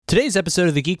Today's episode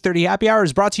of the Geek 30 Happy Hour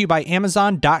is brought to you by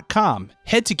Amazon.com.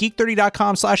 Head to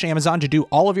geek30.com/Amazon to do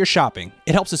all of your shopping.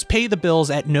 It helps us pay the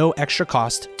bills at no extra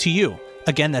cost to you.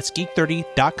 Again, that's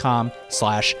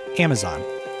geek30.com/Amazon.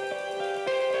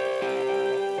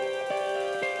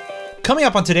 Coming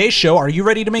up on today's show, are you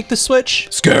ready to make the switch?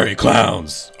 Scary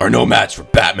clowns are no match for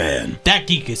Batman. That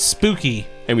geek is spooky.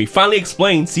 And we finally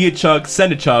explained see a chug,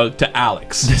 send a chug to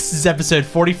Alex. This is episode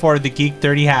 44 of the Geek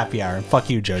 30 Happy Hour. Fuck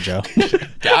you,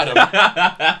 JoJo. Got him.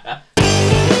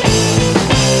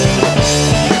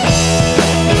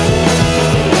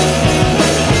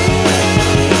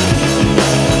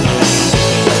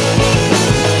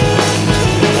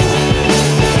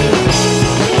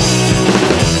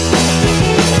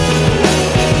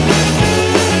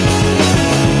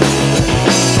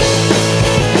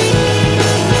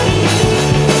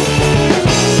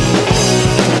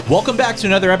 Welcome back to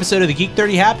another episode of the Geek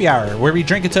 30 Happy Hour, where we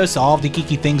drink a toast to all of the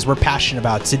geeky things we're passionate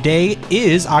about. Today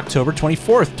is October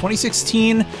 24th,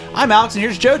 2016. I'm Alex, and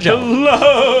here's JoJo.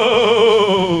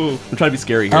 Hello! I'm trying to be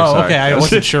scary here, Oh, sorry. okay. I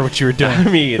wasn't sure what you were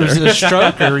doing. Me either. Was it a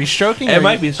stroke? Are you stroking? It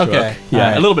might be a stroke. Okay. Yeah, All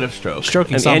right. a little bit of stroke.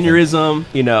 Stroking An something. aneurysm,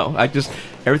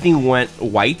 everything went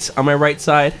white on my right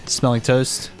side. Smelling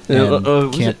toast. And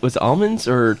Was it almonds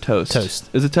or toast? Toast.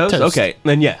 Is it toast? Toast. Okay,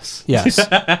 then yes. Yes.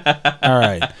 All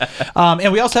right.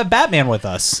 And we also have Batman with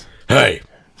us. Hey,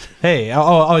 Hey.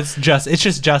 It's just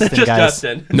Justin, Just guys.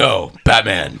 Justin. no,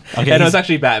 Batman. Okay. Yeah, no, he's- it's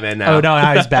actually Batman now. Oh, no,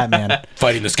 now he's Batman.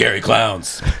 Fighting the scary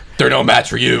clowns. They're no match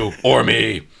for you or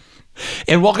me.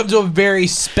 And welcome to a very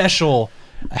special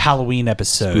Halloween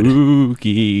episode.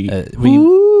 Spooky.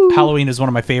 Halloween is one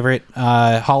of my favorite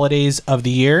holidays of the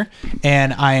year,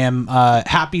 and I am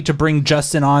happy to bring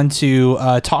Justin on to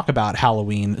talk about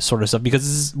Halloween sort of stuff,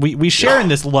 because we share in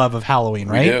this love of Halloween,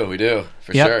 right? We do,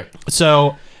 for Yep. sure.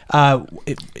 So,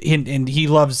 and he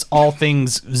loves all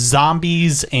things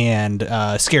zombies and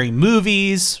scary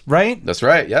movies, right? That's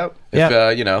right, yep. Yep. If,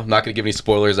 I'm not going to give any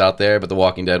spoilers out there, but The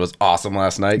Walking Dead was awesome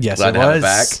last night. Yes, Glad it to have was. it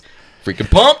back.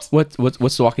 Freaking pumped. What's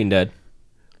The Walking Dead?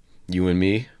 You and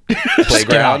me.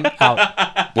 Playground.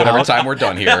 Out. Whatever time we're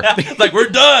done here. Like, we're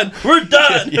done! We're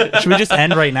done! Should we just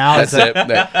end right now? That's it. You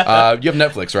have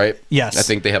Netflix, right? Yes. I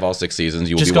think they have all 6 seasons.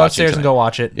 You will Just be go watching upstairs and tonight. go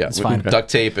watch it. Yeah, It's with fine. duct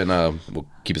tape, and we'll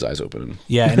keep his eyes open.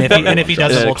 Yeah, and if he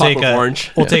doesn't, we'll take Clockwork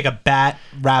Orange. take a bat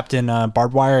wrapped in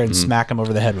barbed wire and smack him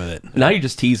over the head with it. Now you're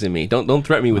just teasing me. Don't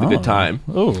threaten me with a good time.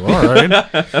 Oh, all right.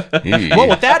 Yeah. Well,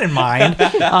 with that in mind,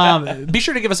 be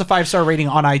sure to give us a 5-star rating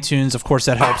on iTunes. Of course,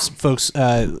 that helps folks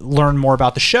learn more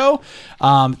about the show.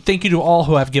 Thank you to all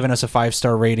who have given us a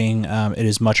 5-star rating. It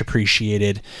is much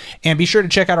appreciated. And be sure to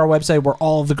check out our website where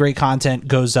all of the great content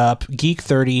goes up,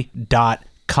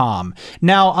 geek30.com.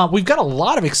 Now, we've got a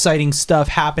lot of exciting stuff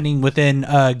happening within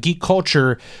geek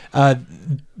culture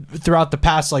throughout the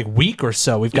past week or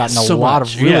so. We've gotten a lot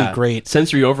of really great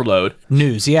sensory overload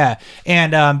news. Yeah.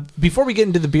 And before we get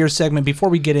into the beer segment, before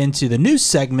we get into the news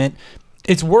segment,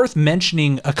 it's worth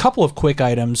mentioning a couple of quick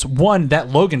items. One, that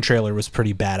Logan trailer was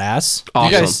pretty badass.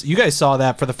 Awesome. You guys saw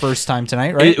that for the first time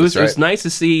tonight, right? It was That's right. nice to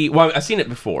see. Well, I've seen it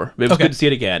before, but it was Okay. good to see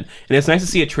it again. And it's nice to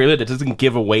see a trailer that doesn't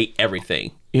give away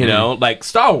everything. You know, like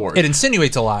Star Wars. It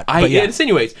insinuates a lot. It But yeah.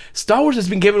 insinuates. Star Wars has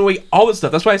been giving away all this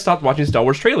stuff. That's why I stopped watching Star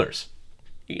Wars trailers.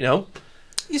 You know,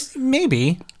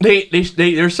 Maybe. they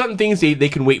there's certain things they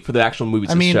can wait for the actual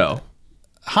movies to show.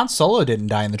 Han Solo didn't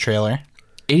die in the trailer.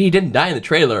 And he didn't die in the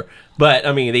trailer, but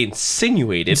I mean, they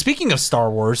insinuated. And speaking of Star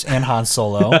Wars and Han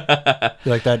Solo,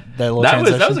 you like that little That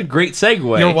transition? was a great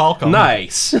segue. You're welcome.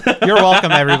 Nice. You're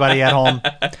welcome, everybody at home.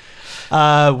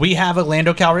 We have a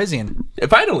Lando Calrissian.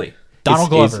 Finally. Donald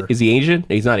Glover. Is he Asian?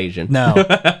 He's not Asian. No,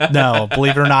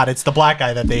 believe it or not, it's the black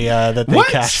guy that they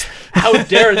cast. How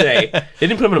dare they? They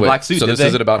didn't put him in a black suit, So did this they?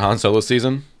 isn't about Han Solo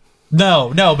season?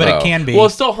 No, but it can be. Well,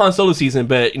 it's still Han Solo season,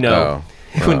 but when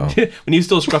he's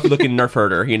still a scruffy-looking nerf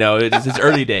herder, it's his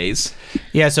early days.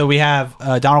 Yeah, so we have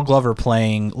Donald Glover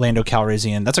playing Lando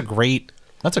Calrissian. That's a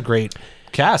great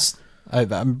cast.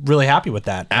 I'm really happy with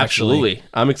that. Absolutely, actually.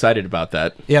 I'm excited about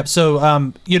that. Yep. So,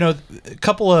 a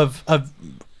couple of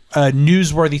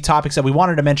newsworthy topics that we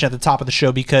wanted to mention at the top of the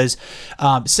show, because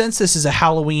since this is a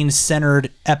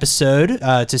Halloween-centered episode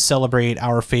to celebrate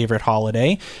our favorite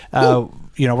holiday, we're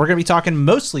going to be talking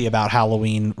mostly about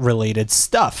Halloween-related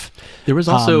stuff. There was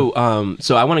also,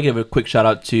 so I want to give a quick shout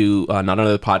out to Not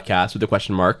Another Podcast with a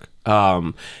question mark.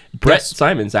 Brett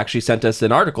Simons actually sent us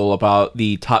an article about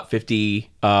the top 50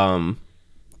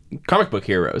 comic book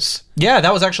heroes. Yeah,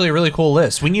 that was actually a really cool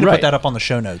list. We need to Right. put that up on the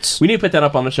show notes. We need to put that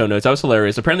up on the show notes. That was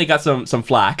hilarious. Apparently got some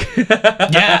flack.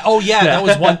 Yeah. Oh, yeah. That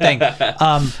was one thing.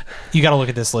 You got to look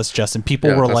at this list, Justin. People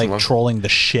Yeah, were that's like the one. trolling the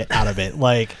shit out of it.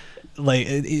 Like, like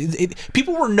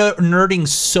people were nerding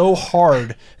so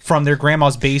hard from their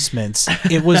grandma's basements.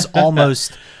 It was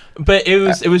almost. But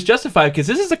it was justified because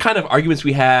this is the kind of arguments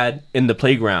we had in the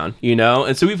playground,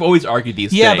 and so we've always argued these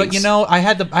things. Yeah, but I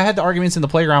had the arguments in the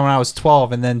playground when I was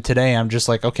 12, and then today I'm just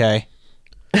like, okay.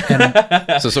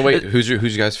 So wait, who's your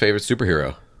guys' favorite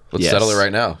superhero? Let's Yes. settle it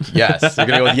right now. Yes, we're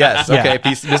gonna go with yes. Yeah. Okay,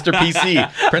 Mr.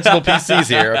 PC, Principal PC's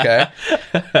here.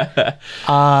 Okay.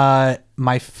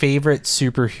 My favorite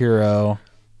superhero,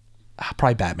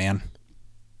 probably Batman.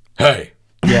 Hey,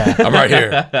 Yeah. I'm right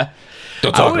here.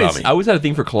 Don't talk about me. I always had a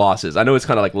thing for Colossus. I know it's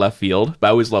kind of like left field, but I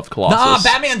always loved Colossus. Nah,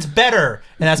 Batman's better.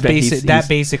 And that's But he's- that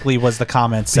basically was the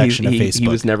comment section of Facebook. He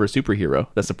was never a superhero.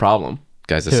 That's the problem.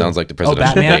 Guys, this sounds like the presidential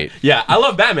Batman? debate. Yeah, I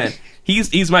love Batman.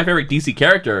 He's my favorite DC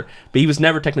character, but he was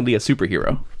never technically a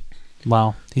superhero.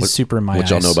 Well, he's super in my What eyes.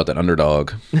 y'all know about that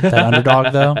underdog? that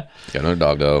underdog though? Got an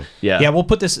underdog though. Yeah. Yeah, we'll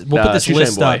put this Touche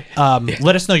list boy. up.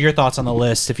 Let us know your thoughts on the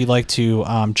list. If you'd like to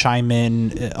chime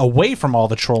in away from all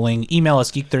the trolling, email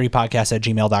us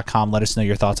geek30podcast@gmail.com. Let us know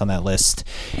your thoughts on that list.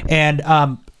 And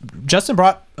Justin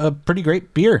brought a pretty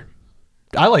great beer.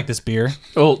 I like this beer.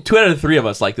 Well, 2 out of 3 of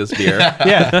us like this beer.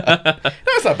 Yeah. No,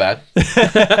 it's not bad.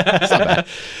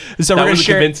 So we're gonna wasn't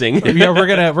share. convincing. Yeah, we're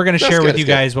gonna share good, with it's you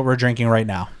good. guys what we're drinking right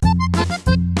now.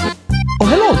 Oh,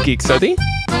 hello, Geek30.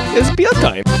 It's beer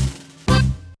time.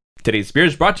 Today's beer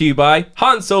is brought to you by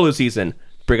Han Solo Season.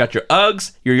 Bring out your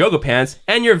Uggs, your yoga pants,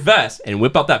 and your vest, and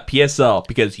whip out that PSL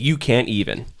because you can't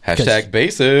even. Hashtag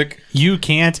basic. You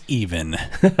can't even.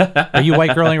 Are you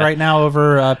white girling right now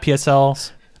over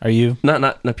PSLs? Are you? Not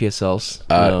PSLs.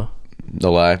 No.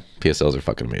 No lie, PSLs are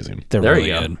fucking amazing. They're There really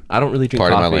you go. good. I don't really drink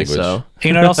Pardon my coffee, language. so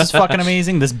You know what else is fucking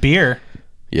amazing? This beer.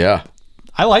 Yeah.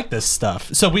 I like this stuff.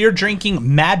 So we are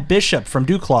drinking Mad Bishop from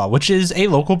Dewclaw, which is a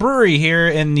local brewery here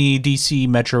in the DC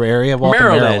metro area. Welcome,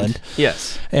 Maryland.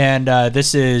 Yes. And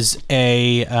this is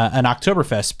an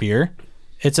Oktoberfest beer.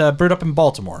 It's brewed up in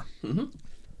Baltimore.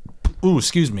 Mm-hmm. Ooh,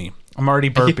 excuse me. I'm already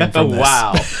burping from this.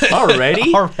 Wow.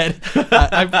 Already? Already.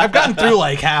 I've gotten through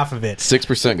like half of it.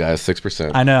 6%, guys.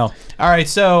 6%. I know. All right,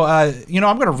 so I'm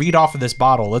going to read off of this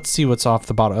bottle. Let's see what's off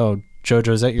the bottle. Oh, Jojo,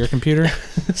 is that your computer?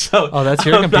 So, That's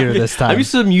your computer this time. I'm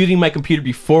used to muting my computer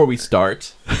before we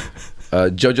start.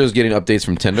 JoJo's getting updates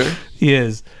from Tinder. He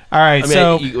is. All right, I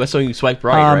mean, so you swipe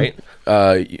right,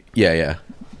 right? Yeah.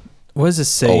 what does this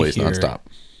say Always here? nonstop.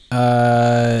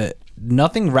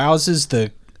 Nothing rouses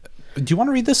the... Do you want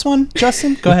to read this one,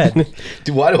 Justin? Go ahead.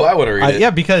 Dude, why do I want to read it? Yeah,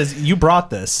 because you brought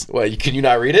this. What, can you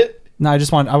not read it? No,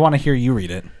 I want to hear you read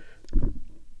it.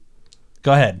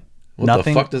 Go ahead. What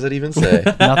Nothing. the fuck does that even say?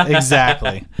 Nothing,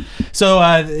 exactly. So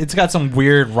it's got some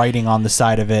weird writing on the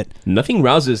side of it. Nothing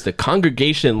rouses the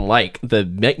congregation like the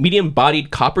medium-bodied,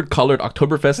 copper-colored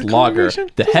Oktoberfest lager. congregation?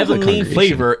 The This is a heavenly congregation.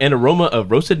 flavor and aroma of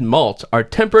roasted malt are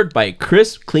tempered by a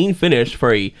crisp, clean finish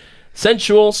for a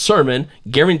sensual sermon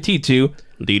guaranteed to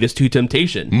lead us to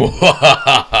temptation.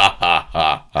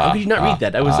 How could you not read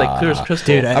that? That was like clear as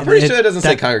crystal. Dude, I'm pretty sure it doesn't say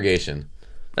that- congregation.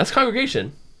 That's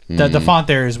congregation. The font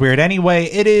there is weird. Anyway,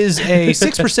 it is a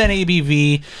 6%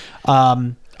 ABV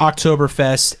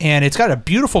Oktoberfest, and it's got a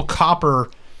beautiful copper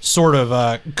sort of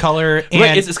color. And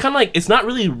Right, it's kind of like, it's not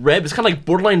really red, it's kind of like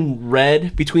borderline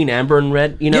red between amber and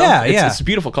red, Yeah, it's, yeah. It's a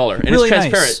beautiful color. And Really it's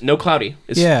transparent, nice. no cloudy.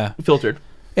 It's Yeah. filtered.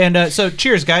 And so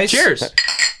cheers, guys. Cheers.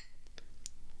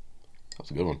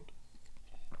 That's a good one.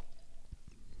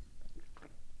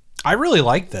 I really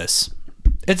like this.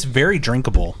 It's very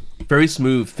drinkable. Very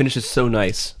smooth, finishes so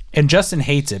nice. And Justin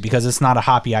hates it because it's not a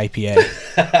hoppy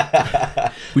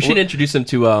IPA. We should introduce him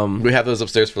to We have those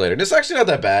upstairs for later. And it's actually not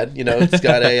that bad. You know, it's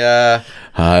got a,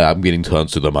 hi, I'm getting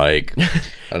tons to the mic. I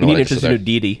don't we know need to what I just introduce said him to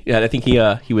Didi. Yeah, I think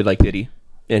he would like Didi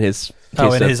and his Oh,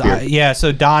 taste and of his beer. yeah.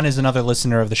 So Don is another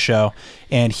listener of the show,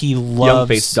 and he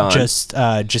Young-faced loves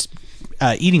Don. just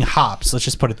eating hops. Let's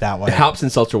just put it that way. Hops and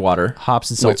seltzer water. Hops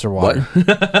and seltzer what?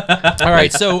 water. All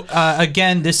right. So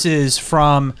again, this is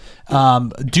from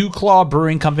Dewclaw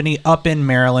Brewing Company up in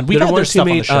Maryland. We've They're had the their ones who stuff on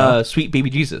the made show. Sweet Baby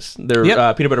Jesus. Their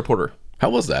Yep. peanut butter porter. How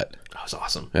was that? That was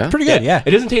awesome. Yeah? Pretty good. Yeah.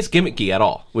 It doesn't taste gimmicky at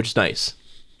all, which is nice.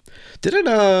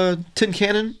 Didn't Tin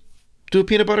Cannon do a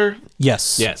peanut butter?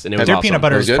 Yes. Yes, and it was their awesome. peanut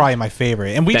butter That was is good? probably my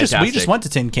favorite. And we just Fantastic. went to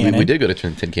Tin Cannon. We did go to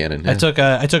Tin Cannon. I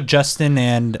took Justin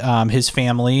and his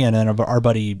family and then our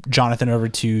buddy Jonathan over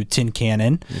to Tin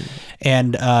Cannon,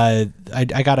 and I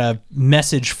got a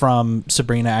message from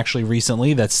Sabrina actually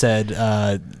recently that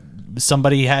said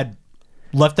somebody had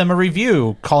left them a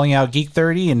review calling out Geek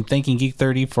 30 and thanking Geek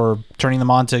 30 for turning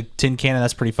them on to Tin Cannon.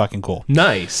 That's pretty fucking cool.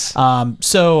 Nice.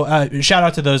 So shout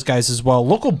out to those guys as well.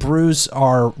 Local brews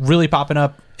are really popping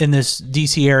up in this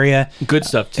DC area. Good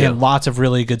stuff too. And lots of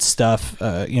really good stuff.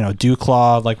 Dew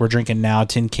Claw, like we're drinking now,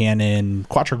 Tin Cannon,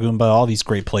 Quattro Goomba, all these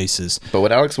great places. But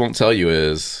what Alex won't tell you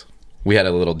is we had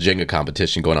a little Jenga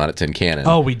competition going on at Tin Cannon.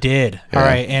 Oh, we did. All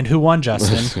right. And who won,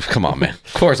 Justin? Come on, man.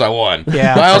 Of course I won.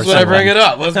 Yeah, Why of else course would I I bring won. it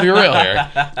up? Let's be real here.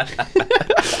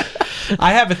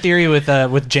 I have a theory with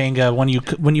Jenga. When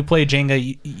you play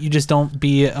Jenga, you just don't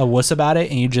be a wuss about it,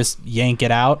 and you just yank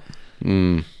it out.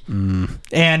 And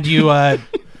you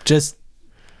just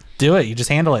do it. You just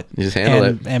handle it. You just handle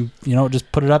it. And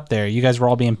just put it up there. You guys were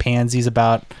all being pansies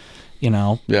about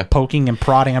poking and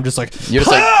prodding. I'm just like, You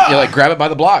just like grab it by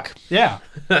the block. yeah.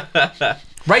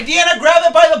 Right, Deanna, grab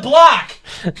it by the block.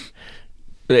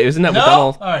 Isn't that what No?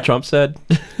 Donald All right. Trump said?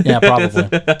 Yeah, probably.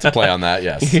 To play on that,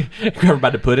 yes. Grab it by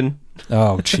the pudding.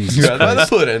 Oh, Jesus Grab it by the Christ.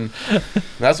 pudding.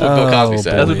 That's what Bill Cosby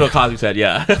said. That's what Bill Cosby said.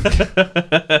 Yeah.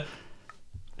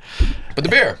 But the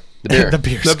beer. The beer. The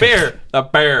beer's The good. bear. The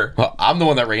bear. Well, I'm the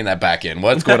one that reined that back in.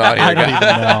 What's going on here, I don't guys?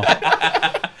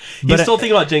 even know. He's But still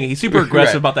thinking about Jenga. He's super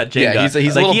aggressive Right. about that Jenga. Yeah, he's a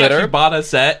like, little he bitter. actually bought a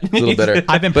set. A little bitter.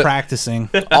 I've been practicing.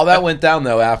 All that went down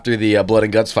though after the Blood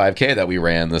and Guts 5K that we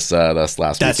ran this last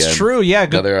That's weekend. true. Yeah,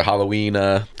 good, Another Halloween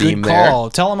good theme there. call.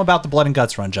 Tell them about the Blood and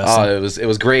Guts run, Justin. Oh, it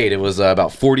was great. It was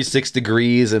about 46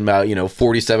 degrees and about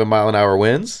 47 mile an hour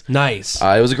winds. Nice.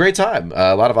 It was a great time.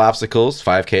 A lot of obstacles.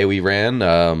 5K we ran.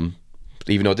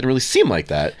 Even though it didn't really seem like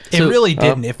that. it really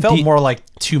didn't. It felt do you- more like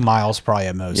 2 miles probably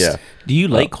at most. Yeah. Do you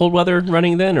like cold weather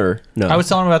running then, or no? I was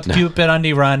telling him about the Cupid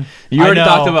Undie run. You I already know.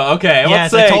 talked about. Okay,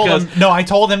 Yes, let's I say, told 'cause him. No, I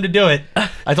told him to do it.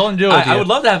 I told him to do it. with I you. would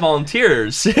love to have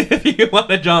volunteers if you want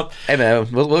to jump. Hey man,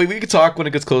 well, we could talk when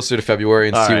it gets closer to February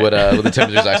and All see right. what the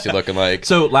temperature's actually looking like.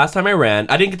 So last time I ran,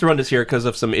 I didn't get to run this year because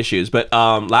of some issues. But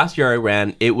last year I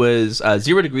ran, it was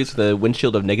 0 degrees with a wind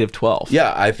chill of -12.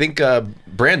 Yeah, I think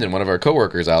Brandon, one of our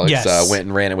coworkers, Alex, Yes. went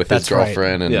and ran it with his That's right.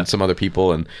 girlfriend and Yeah. some other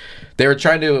people, and they were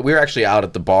trying to. We were actually out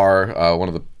at the bar, one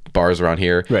of the bars around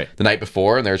here, Right. the night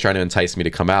before, and they were trying to entice me to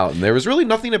come out, and there was really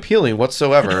nothing appealing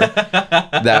whatsoever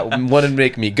that wanted to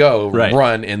make me go Right.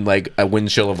 run in like a wind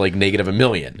chill of like -1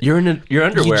 million. You're in your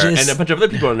underwear, just- and a bunch of other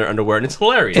people are in their underwear, and it's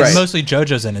hilarious. And Right. mostly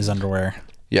JoJo's in his underwear.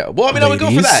 Yeah, well, I mean, I would go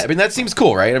for Ladies. that. I mean, that seems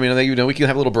cool, right? I mean, we can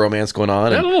have a little bromance going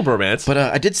on. Yeah, And, a little bromance. but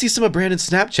I did see some of Brandon's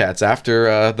Snapchats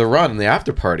after the run and the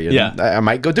after party, and Yeah. I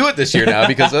might go do it this year now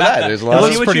because of that. There's a lot It of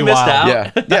looks See what pretty you missed wild.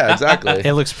 out. yeah, exactly.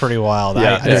 It looks pretty wild.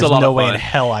 Yeah, There's it's a lot no of way fun. in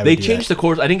hell I would They do changed that. the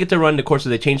course. I didn't get to run the course, so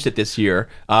they changed it this year.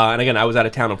 And again, I was out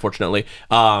of town, unfortunately.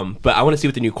 But I want to see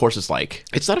what the new course is like.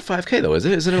 It's not a 5K though, is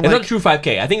it? Isn't it It's like not a true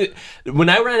 5K. I think when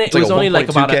I ran it, it like was a only like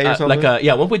about 1.2K or something?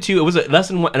 1.2. It was less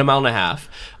than a mile and a half.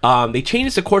 They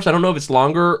changed the course. I don't know if it's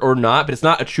longer or not, but it's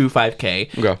not a true 5K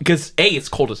Okay. because it's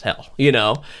cold as hell, and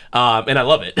I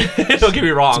love it. Don't get me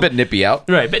wrong. it's a bit nippy out?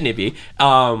 Right, bit nippy.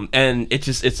 And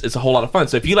it's a whole lot of fun.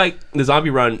 So if you like the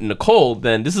zombie run in the cold,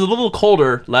 then this is a little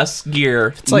colder, less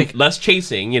gear, it's like- less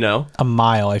chasing, A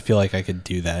mile, I feel like I could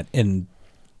do that in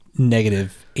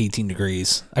 -18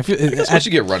 degrees. I feel That's what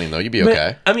you get running though. You'd be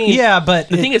okay. I mean, yeah, but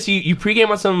the thing is, you pregame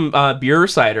on some beer or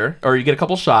cider, or you get a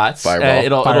couple shots. Fireball.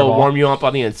 It'll Fireball. warm you up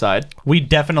on the inside. we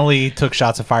definitely took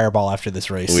shots of Fireball after this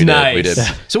race. We Nice. did.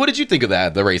 So what did you think of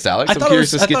that, the race, Alex? I'm thought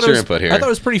curious to I get thought your it was- input here. I thought it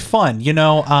was pretty fun.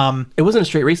 It wasn't a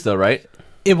straight race though, right?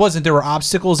 It wasn't. There were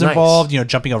obstacles Nice. involved.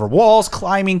 Jumping over walls,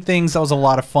 climbing things. That was a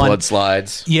lot of fun. Blood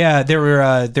slides. Yeah, there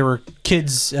were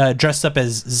kids dressed up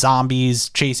as zombies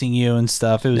chasing you and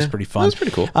stuff. It was pretty fun. That was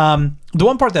pretty cool. The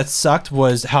one part that sucked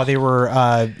was how they were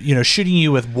shooting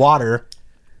you with water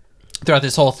throughout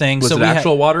this whole thing. Was it we had-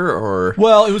 actual water or?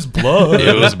 well, it was blood.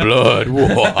 It was blood.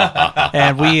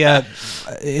 And we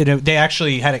they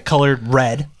actually had it colored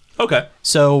red. Okay.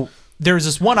 So there was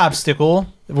this one obstacle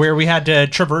where we had to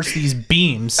traverse these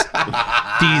beams.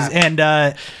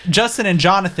 Justin and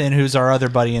Jonathan, who's our other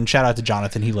buddy, and shout out to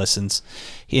Jonathan, he listens.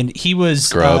 And he was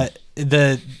Scrub.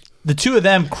 the two of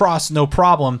them crossed no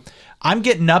problem. I'm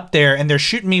getting up there and they're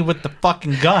shooting me with the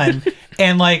fucking gun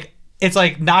and it's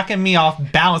like knocking me off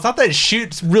balance. Not that it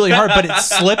shoots really hard, but it's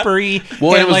slippery.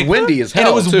 Well, and it was windy as hell,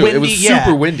 and it was too. windy, It was yeah.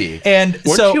 super windy. And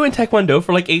Weren't so you in Taekwondo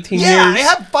for like 18 yeah, years? I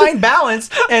have fine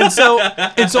balance. And so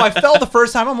I fell the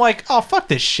first time. I'm like, oh, fuck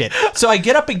this shit. So I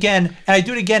get up again and I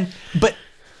do it again, but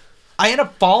I end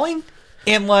up falling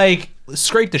and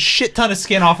scraped a shit ton of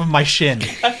skin off of my shin.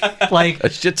 A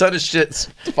shit ton of shits.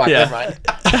 Fuck, Yeah. never mind.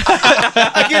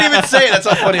 I can't even say it. That's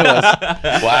how funny it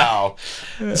was. Wow.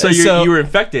 So So- you were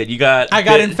infected. You got. I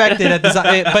got bit. infected at this.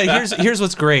 But here's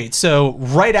what's great. So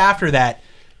right after that,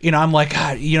 I'm like,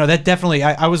 God, that definitely.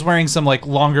 I was wearing some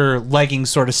longer leggings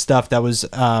sort of stuff that was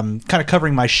kind of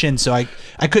covering my shin, so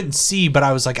I couldn't see. But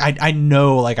I was like, I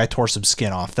know I tore some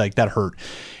skin off. That hurt.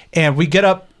 And we get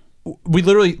up we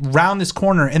literally round this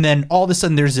corner, and then all of a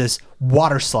sudden there's this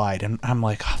water slide, and I'm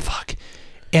like, oh fuck.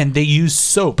 And they use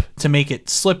soap to make it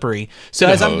slippery. So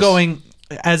as I'm going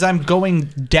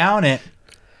down it,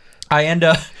 I end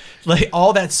up like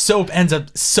all that soap ends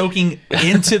up soaking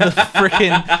into the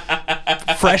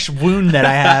freaking fresh wound that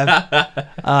I have.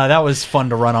 That was fun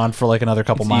to run on for like another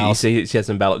couple miles. She has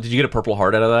some battle. Did you get a Purple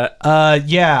Heart out of that?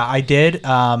 Yeah, I did.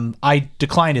 I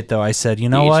declined it though. I said, you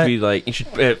know what?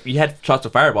 You had shots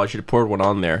of Fireball. You should have poured one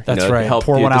on there. That's right.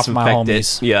 Pour one out for my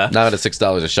homies. Yeah. Not at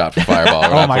 $6 a shot for Fireball.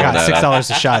 Oh my god, $6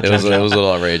 a shot. It was a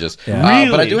little outrageous. Yeah. Really?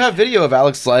 But I do have video of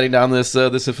Alex sliding down this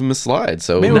infamous slide.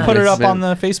 So Maybe we'll put it up on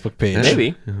the Facebook page.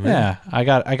 Maybe. Yeah, I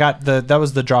got that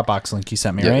was the Dropbox link you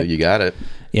sent me, right? You got it.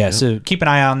 Yeah, so keep an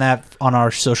eye on that on our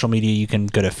social media. You can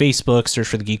go to Facebook, search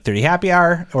for the Geek 30 Happy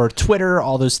Hour, or Twitter,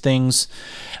 all those things.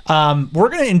 We're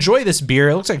going to enjoy this beer.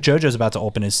 It looks like JoJo's about to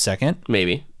open his second.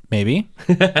 Maybe.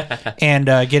 And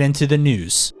get into the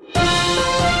news.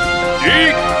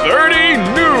 Geek 30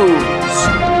 News.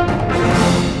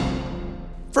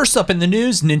 First up in the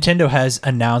news, Nintendo has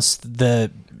announced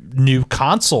the new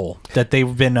console that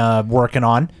they've been working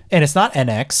on, and it's not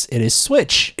NX, it is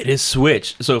Switch. It is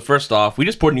Switch. So first off, we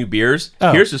just poured new beers.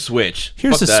 Oh. Here's the Switch.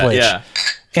 Here's Fuck the that. Switch. Yeah.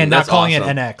 And not That's calling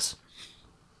awesome. it NX.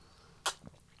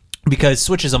 Because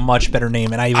Switch is a much better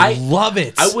name, and I love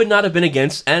it. I would not have been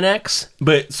against NX,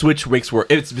 but Switch makes work.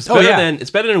 It's better than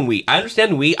Wii. I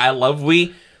understand Wii. I love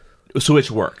Wii. Switch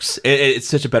works. It's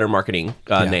such a better marketing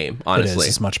name, honestly. It is.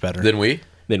 It's much better. Then we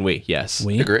Yes.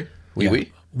 agree. We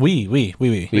We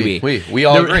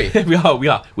all agree. we all.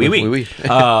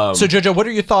 So Jojo, what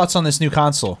are your thoughts on this new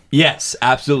console? Yes,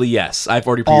 absolutely yes. I've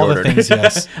already All pre-ordered. the things,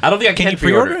 yes. I don't think I can you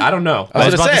pre-order. pre-order? I don't know. I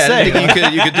was about going to to say, I didn't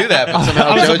think you could do that, but somehow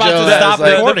I was about JoJo to stop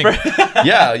recording.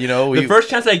 yeah, you know, The first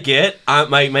chance I get,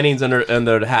 my name's under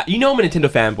the hat. You know I'm a Nintendo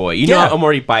fanboy. You know Yeah. I'm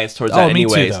already biased towards that me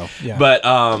too, anyways. though. Yeah. But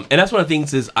and that's one of the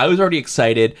things is I was already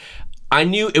excited. I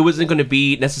knew it wasn't going to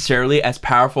be necessarily as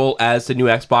powerful as the new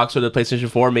Xbox or the PlayStation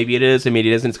 4. Maybe it is,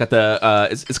 maybe it isn't. It's got the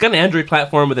it's got an Android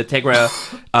platform with a Tegra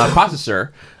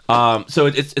processor. So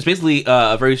it's basically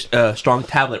a very strong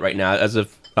tablet right now, as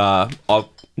of all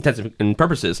intents and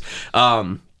purposes.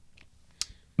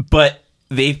 But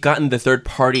they've gotten the third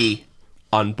party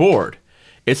on board.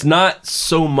 It's not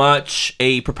so much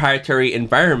a proprietary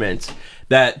environment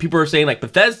that people are saying like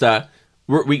Bethesda.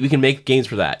 We can make games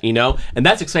for that, you know, and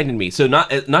that's exciting to me. So not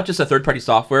just a third party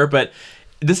software, but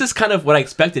this is kind of what I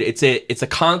expected. It's a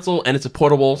console and it's a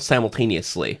portable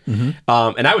simultaneously, and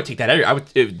I would take that.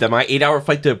 My 8-hour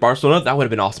flight to Barcelona, that would have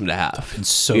been awesome to have. It's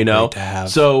so great to have.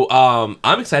 So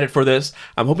I'm excited for this.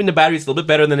 I'm hoping the battery's a little bit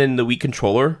better than in the Wii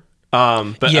controller.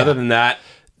 But Yeah. other than that,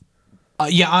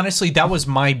 honestly, that was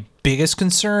my biggest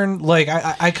concern. Like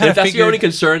I kind if of that's figured your only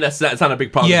concern, that's not a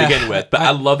big problem Yeah, to begin with. But I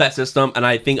love that system, and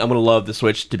I think I'm gonna love the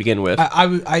Switch to begin with.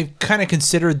 I kind of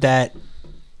considered that.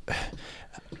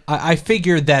 I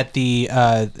figured that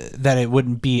that it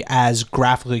wouldn't be as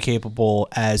graphically capable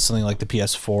as something like the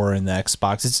PS4 and the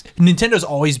Xbox. Nintendo's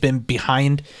always been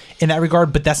behind in that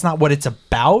regard, but that's not what it's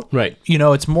about. Right. You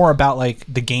know, it's more about like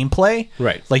the gameplay.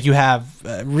 Right. Like you have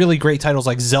really great titles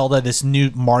like Zelda. This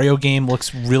new Mario game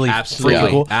looks really Absolutely. freaking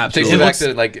cool. Absolutely. Takes It it back looks-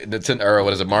 to like Nintendo, or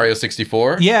what is it, Mario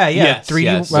 64? Yeah, Yes,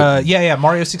 3D. yes.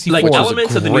 Mario 64. Like was a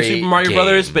elements of the new great Super Mario game.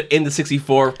 Brothers, but in the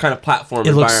 64 kind of platform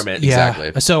It looks- environment. yeah.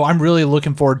 Exactly. So I'm really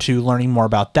looking forward to learning more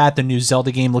about that. The new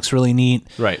Zelda game looks really neat.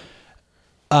 Right.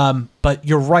 But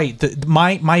you're right.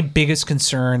 My biggest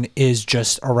concern is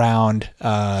just around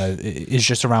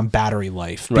battery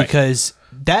life, Right. because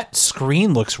that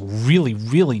screen looks really,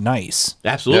 really nice.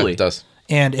 Yeah, Absolutely. it does.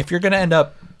 And if you're gonna end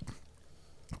up,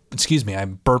 excuse me,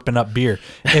 I'm burping up beer.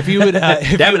 If you would,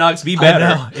 Damn it, Alex, be I better.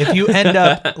 know. If you end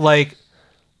up like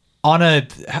on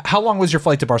how long was your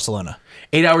flight to Barcelona?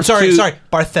 8 hours. Sorry, to,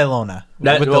 Barcelona.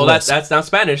 That, with the well, lisp. that's not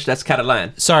Spanish. That's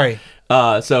Catalan. Sorry,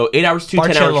 So 8 hours to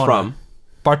 10 hours from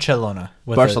Barcelona.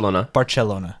 With Barcelona.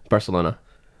 Barcelona. Barcelona.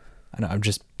 I know. I'm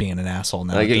just being an asshole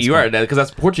now. Like, at this you point. are, because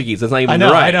that's Portuguese. That's not even I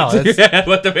know, right. I know. That's-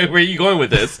 Where are you going with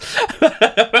this?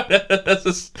 That's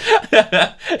just,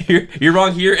 you're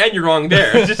wrong here and you're wrong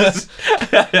there. It's just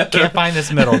Can't find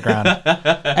this middle ground.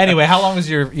 Anyway, how long was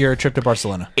your trip to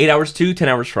Barcelona? 8 hours to 10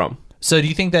 hours from. So do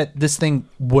you think that this thing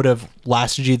would have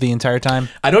lasted you the entire time?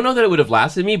 I don't know that it would have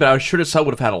lasted me, but I was sure as hell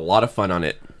would have had a lot of fun on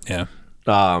it. Yeah.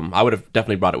 I would have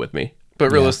definitely brought it with me.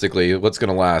 But realistically, what's going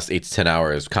to last 8 to 10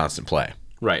 hours constant play?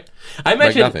 Right. I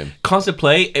imagine nothing. constant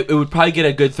play, it would probably get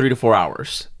a good 3 to 4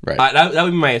 hours. Right. That would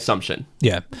be my assumption.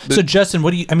 Yeah. So Justin, what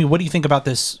do you think about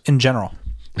this in general?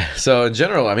 So in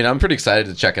general, I mean, I'm pretty excited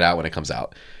to check it out when it comes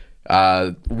out.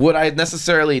 Would I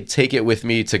necessarily take it with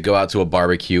me to go out to a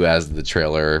barbecue, as the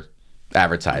trailer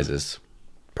advertises?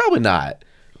 Probably not.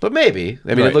 But maybe. I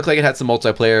mean, Right. it looked like it had some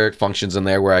multiplayer functions in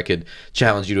there where I could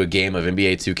challenge you to a game of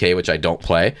NBA 2K, which I don't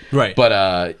play. Right.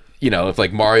 But, if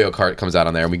like Mario Kart comes out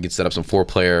on there and we can set up some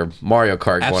 4-player Mario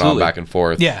Kart going on Absolutely. back and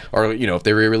forth. Yeah. Or, if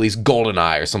they re-release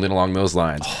GoldenEye or something along those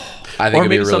lines. I think Or it'd be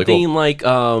maybe really something cool. like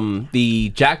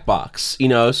the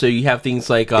Jackbox, so you have things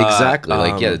like Exactly,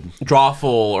 Drawful,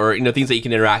 or things that you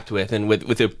can interact with and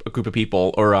with a group of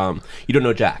people, or you don't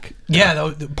know Jack.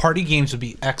 Yeah, the party games would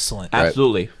be excellent.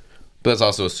 Absolutely. But that's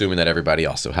also assuming that everybody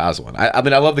also has one. I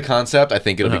mean, I love the concept. I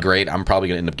think it'll be great. I'm probably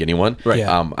going to end up getting one. Right.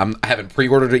 Yeah. I haven't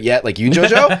pre-ordered it yet, like you,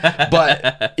 JoJo.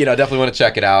 But definitely want to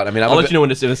check it out. I mean, I'll let you know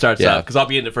when it starts Yeah. up, because I'll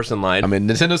be in it first in line. I mean,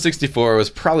 Nintendo 64 was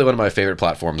probably one of my favorite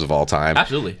platforms of all time.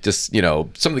 Absolutely. Just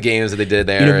some of the games that they did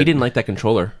there. he didn't like that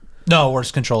controller. No,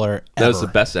 worst controller ever. That was the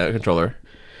best controller.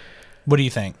 What do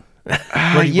you think?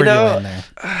 Where do you land there?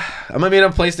 I'm a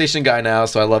PlayStation guy now,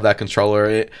 so I love that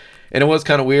controller. And it was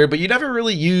kind of weird, but you never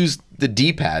really used the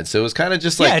D-pad, so it was kind of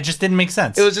just like... Yeah, it just didn't make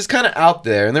sense. It was just kind of out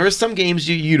there, and there were some games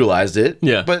you utilized it,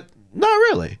 Yeah. but not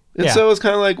really. And Yeah. so it was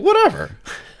kind of like, whatever.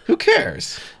 Who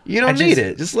cares? You don't need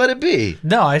it. Just let it be.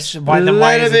 No, why is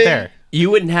it there? You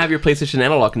wouldn't have your PlayStation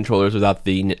analog controllers without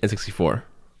the N64.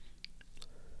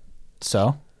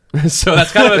 So? So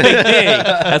that's kind of a big thing.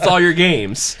 That's all your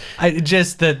games.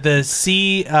 Just the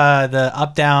C, the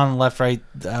up, down, left, right.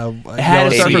 It had to yellow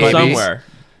start C from buttons. somewhere.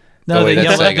 No, Oh, wait, the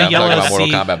that's yellow, like, the I'm yellow talking about Mortal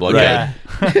C. Kombat Blood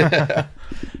Yeah.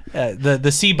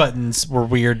 The C buttons were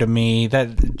weird to me.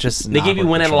 That just They gave you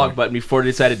one analog button before they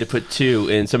decided to put two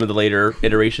in some of the later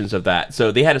iterations of that.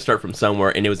 So they had to start from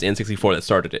somewhere, and it was the N64 that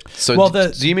started it. So Well,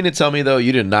 do you mean to tell me, though,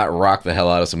 you did not rock the hell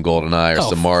out of some GoldenEye or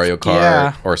some Mario Kart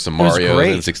yeah. or some It was Mario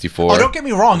great. N64? Oh, don't get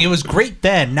me wrong. It was great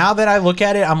then. Now that I look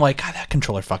at it, I'm like, God, that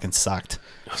controller fucking sucked.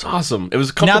 It was awesome. It was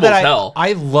Now comfortable that as hell.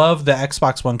 I love the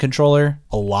Xbox One controller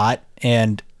a lot,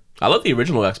 and I love the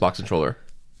original Xbox controller.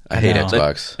 I hate know.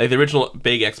 Xbox. Like the original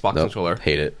big Xbox Nope, controller.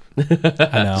 hate it.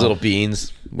 I know. Those little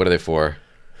beans. What are they for?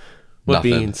 What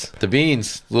Nothing. beans? The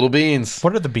beans. Little beans.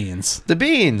 What are the beans? The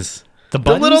beans. The The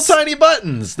buttons? little tiny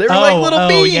buttons. They were like little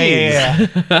beans. Yeah.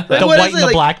 Like, The what white is and it?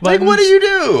 the black Like, what do buttons? you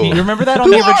do? You remember that on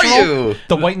Who the original? are you?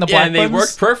 The white and the Yeah, black and they buttons?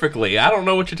 worked perfectly. I don't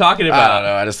know what you're talking I about. don't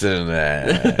know. I just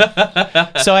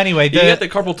didn't. So anyway, You got the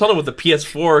carpal tunnel with the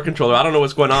PS4 controller. I don't know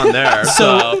what's going on there.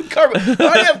 So- Why do you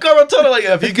have carpal tunnel? Like,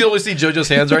 if you can only see JoJo's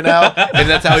hands right now, and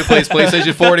that's how he plays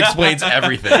PlayStation 4, it explains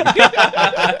everything.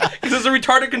 because it's a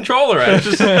retarded controller. It's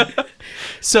just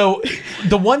So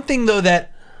the one thing though that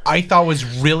I thought was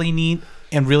really neat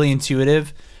and really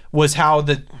intuitive was how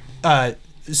you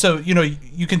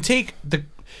can take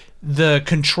the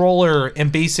controller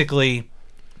and basically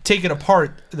take it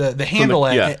apart, the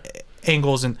handle yeah.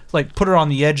 angles, and like put it on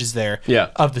the edges there Yeah.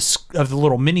 of the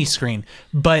little mini screen.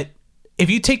 But if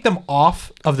you take them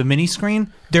off of the mini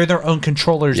screen, they're their own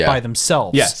controllers Yeah. by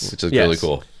themselves. yes, Which is yes. really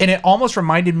cool. And it almost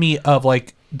reminded me of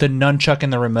like the nunchuck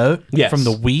and the remote Yes. from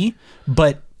the Wii,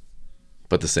 but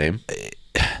But the same.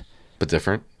 But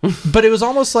different. it was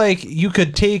almost like you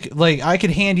could take, like, I could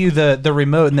hand you the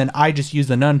remote and then I just use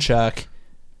the nunchuck,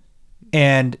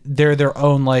 and they're their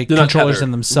own like They're not controllers tethered.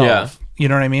 in themselves. Yeah. You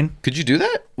know what I mean? Could you do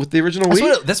that with the original That's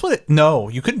Wii? what it. No,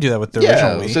 you couldn't do that with the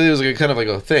Yeah, original Wii. so it was like kind of like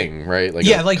a thing, right? Like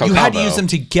Yeah, like you had to use them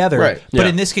together, Right. but Yeah.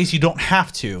 in this case, you don't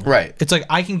have to. Right. It's like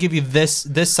I can give you this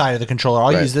side of the controller.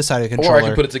 I'll Right. use this side of the Or controller. I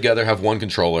can put it together, have one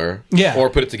controller. Yeah. Or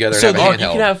put it together So and have Or a you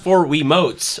handheld. can have 4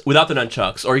 Wiimotes without the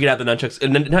nunchucks, or you can have the nunchucks,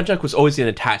 and the nunchuck was always an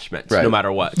attachment, Right. no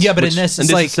matter what. Yeah, but Which- in this, and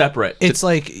it's like is separate. It's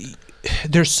like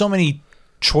there's so many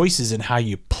choices in how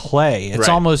you play. It's Right.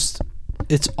 almost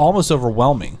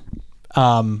overwhelming.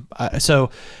 So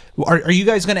are you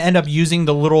guys going to end up using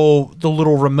the little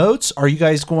remotes? Are you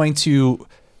guys going to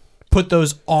put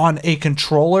those on a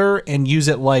controller and use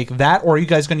it like that, or are you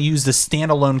guys going to use the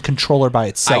standalone controller by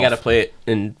itself? I got to play it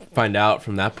and find out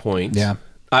from that point. Yeah.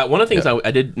 One of the things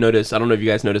I did notice, I don't know if you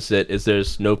guys noticed it, is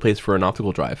there's no place for an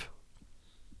optical drive.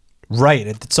 Right.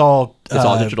 It's all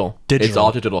Digital. It's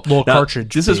all digital. Little Now,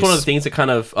 cartridge. This is one of the base. things that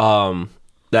kind of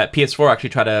that PS4 actually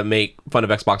tried to make fun of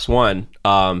Xbox One,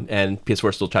 and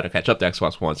PS4 still tried to catch up to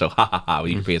Xbox One. So ha ha ha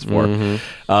with your PS4.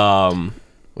 Well,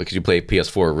 because you play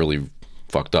PS4 really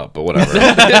fucked up, but whatever.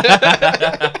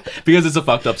 Because it's a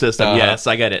fucked up system. Yes,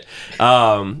 I get it.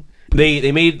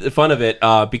 They made fun of it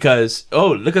because,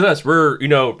 oh, look at us, we're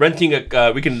renting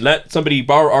we can let somebody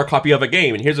borrow our copy of a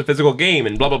game, and here's a physical game,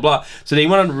 and blah blah blah. So they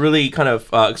wanted to really kind of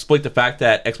exploit the fact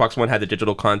that Xbox One had the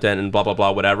digital content and blah blah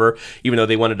blah whatever, even though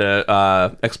they wanted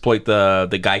to exploit the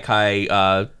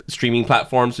Gaikai streaming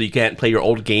platform, so you can't play your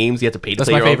old games, you have to pay to That's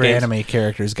play my your old favorite games. anime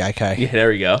character is Gaikai. Yeah, there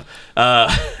we go.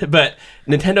 But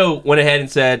Nintendo went ahead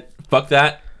and said, fuck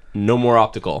that, no more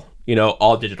optical.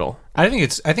 all digital. I think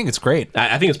it's great.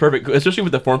 I think it's perfect, especially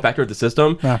with the form factor of the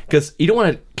system, because you don't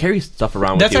want to carry stuff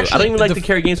around with you. I don't even like to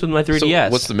carry games with my 3DS. So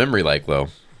what's the memory like, though?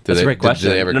 That's a great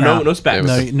question. No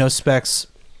specs. No specs.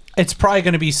 It's probably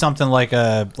going to be something like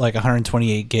a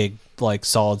 128 gig like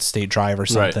solid state drive or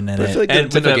something in I feel it.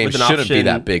 like the Nintendo games shouldn't be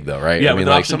that big, though, right? Yeah, I mean,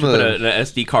 like some of an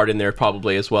SD card in there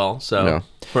probably as well. So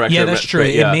that's true.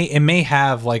 It may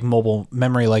have like mobile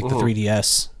memory like the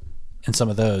 3DS and some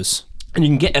of those. And you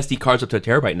can get SD cards up to 1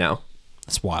 terabyte now.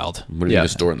 That's wild. What if you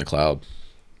just store it in the cloud?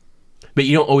 But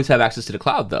you don't always have access to the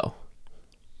cloud, though.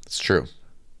 It's true.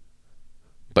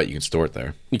 But you can store it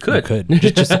there. You could.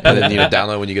 Just And then you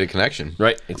download when you get a connection.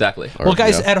 Right, exactly. Well,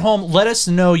 guys, at home, let us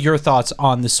know your thoughts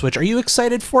on the Switch. Are you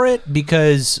excited for it?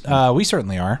 Because we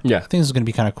certainly are. Yeah. I think this is going to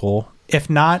be kind of cool. If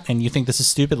not, and you think this is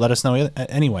stupid, let us know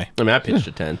anyway. I mean, I pitched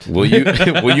a tent. Will you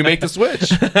make the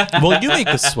Switch? Will you make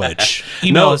the Switch?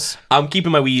 Email us. I'm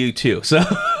keeping my Wii U too. So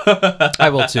I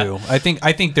will too. I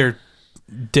think they're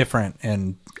different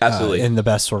and absolutely in the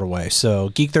best sort of way. So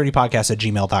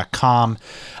geek30podcast@gmail.com.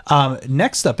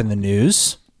 Next up in the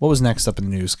news. What was next up in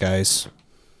the news, guys?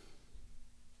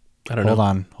 I don't know.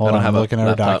 Hold on. I'm looking at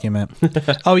our document.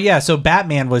 Oh yeah, so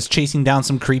Batman was chasing down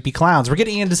some creepy clowns. We're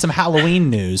getting into some Halloween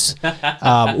news.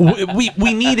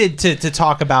 We needed to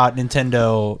talk about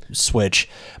Nintendo Switch,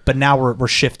 but now we're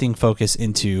shifting focus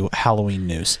into Halloween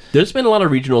news. There's been a lot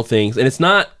of regional things, and it's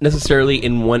not necessarily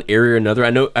in one area or another. I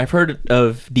know I've heard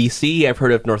of DC, I've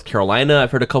heard of North Carolina,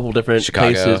 I've heard a couple of different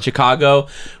places, Chicago,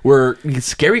 where these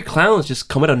scary clowns just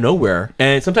come out of nowhere,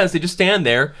 and sometimes they just stand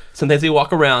there, sometimes they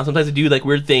walk around, sometimes they do like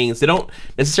weird things. They don't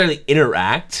necessarily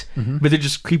interact, but they're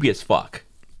just creepy as fuck.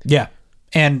 Yeah.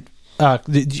 And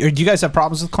do you guys have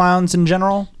problems with clowns in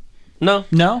general? No.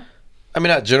 I mean,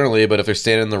 not generally, but if they're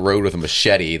standing in the road with a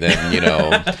machete, then,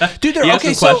 Dude, you have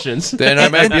some questions. Then I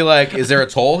might be like, is there a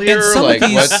toll here? Like,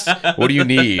 what do you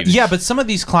need? Yeah, but some of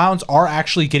these clowns are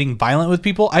actually getting violent with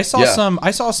people. I saw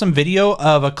some video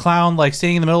of a clown like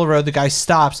standing in the middle of the road. The guy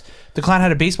stops. The clown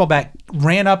had a baseball bat,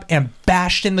 ran up and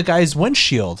bashed in the guy's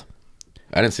windshield.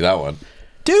 I didn't see that one.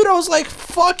 Dude, I was like,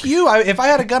 fuck you. If I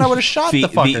had a gun, I would have shot the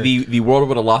fucker. The world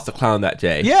would have lost a clown that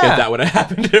day. Yeah. If that would have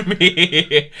happened to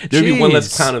me. There'd be one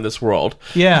less clown in this world.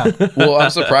 Yeah. Well,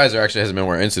 I'm surprised there actually hasn't been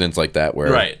more incidents like that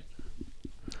where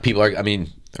people are getting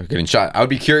shot. I would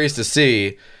be curious to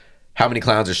see how many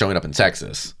clowns are showing up in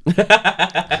Texas.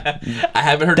 I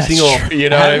haven't heard a single. You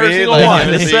know what I mean? You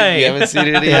haven't seen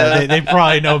it. Yeah, they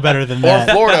probably know better than that.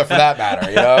 Or Florida, for that matter.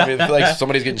 You know, I mean, like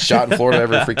somebody's getting shot in Florida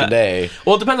every freaking day.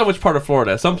 Well, it depends on which part of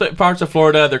Florida. Some parts of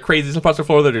Florida they're crazy. Some parts of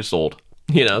Florida they're sold.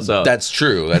 So that's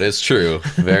true. That is true.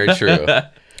 Very true.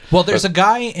 Well, there's a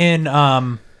guy in,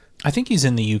 I think he's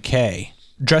in the UK,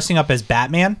 dressing up as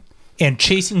Batman and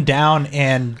chasing down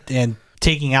and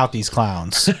taking out these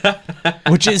clowns,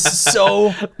 which is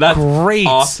so great.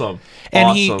 Awesome.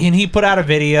 And he put out a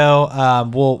video.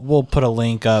 We'll put a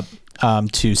link up to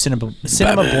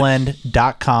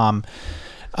cinemablend.com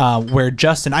where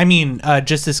Justin,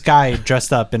 just this guy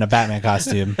dressed up in a Batman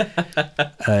costume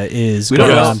is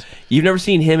going on. You've never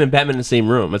seen him and Batman in the same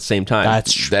room at the same time.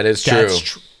 That is true.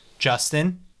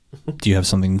 Justin, do you have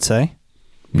something to say?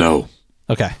 No.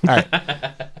 Okay. All right.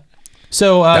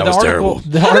 So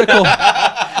the article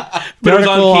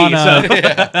on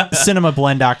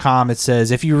cinemablend.com, it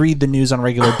says, if you read the news on a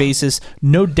regular basis,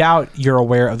 no doubt you're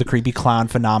aware of the creepy clown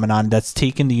phenomenon that's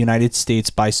taken the United States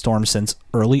by storm since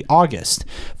early August.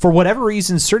 For whatever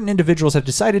reason, certain individuals have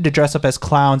decided to dress up as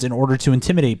clowns in order to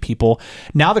intimidate people.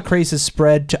 Now the craze has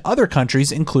spread to other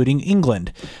countries, including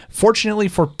England. Fortunately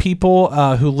for people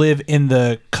who live in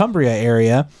the Cumbria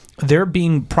area, they're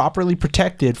being properly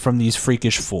protected from these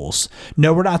freakish fools.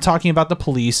 No, we're not talking about the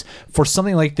police. For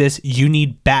something like this, you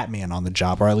need Batman on the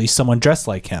job, or at least someone dressed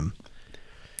like him.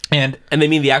 And they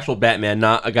mean the actual Batman,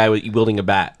 not a guy wielding a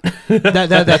bat.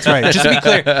 That's right. Just to be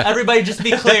clear. Everybody, just to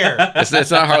be clear. It's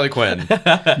not Harley Quinn. No.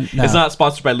 It's not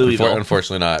sponsored by Louisville.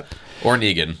 Unfortunately not. Or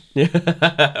Negan. But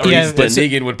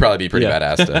Negan would probably be pretty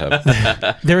badass to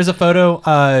have. There is a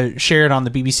photo shared on the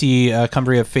BBC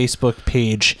Cumbria Facebook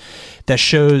page that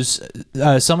shows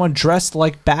someone dressed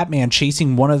like Batman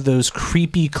chasing one of those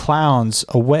creepy clowns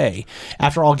away.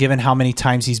 After all, given how many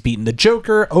times he's beaten the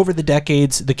Joker over the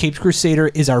decades, the Caped Crusader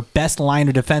is our best line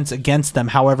of defense against them.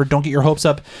 However, don't get your hopes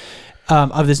up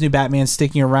of this new Batman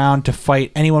sticking around to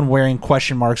fight anyone wearing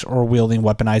question marks or wielding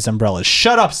weaponized umbrellas.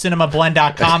 Shut up,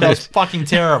 cinemablend.com. That was fucking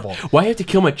terrible. Why have to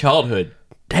kill my childhood?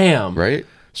 Damn. Right?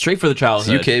 Straight for the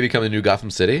childhood. Is UK become the new Gotham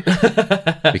City?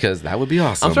 Because that would be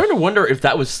awesome. I'm starting to wonder if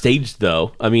that was staged,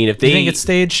 though. I mean, if they... You think it's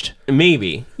staged?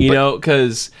 Maybe.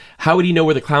 Because how would he know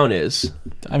where the clown is?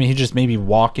 I mean, he just maybe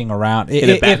walking around. In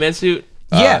a Batman suit?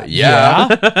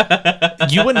 Yeah.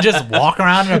 You wouldn't just walk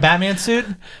around in a Batman suit?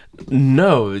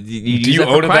 No. Do you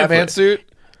own a Batman suit?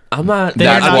 I'm not.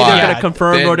 That's I'm why. either going to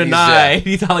confirm Then or he's deny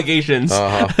these allegations.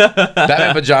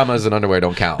 Batman pajamas and underwear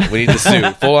don't count. We need the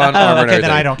suit, full on armor and Okay, everything.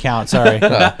 then I don't count. Sorry.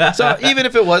 So even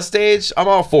if it was staged, I'm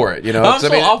all for it. You know, I'm 'Cause,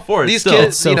 still all for it, These still. kids,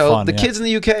 It's so you know, fun, the kids in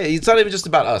the UK. It's not even just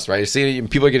about us, right? You see,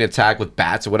 people are getting attacked with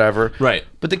bats or whatever, Right.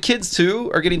 But the kids too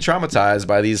are getting traumatized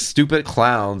by these stupid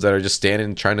clowns that are just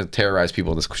standing trying to terrorize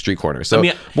people in the street corner. So I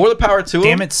mean, more the power to him.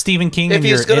 Damn it, Stephen King. If and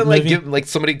he's your gonna It like movie. give like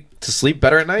somebody to sleep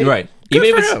better at night, Right. Good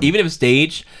Even for him. if it's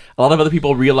staged, a lot of other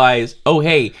people realize, oh,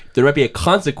 hey, there might be a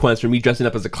consequence for me dressing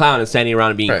up as a clown and standing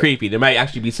around and being Right. creepy. There might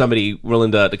actually be somebody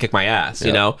willing to kick my ass,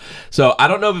 you know? So I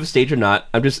don't know if it was staged or not.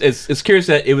 I'm just, it's curious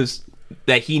that it was,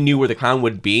 that he knew where the clown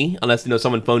would be, unless,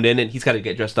 someone phoned in and he's got to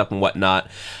get dressed up and whatnot.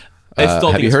 I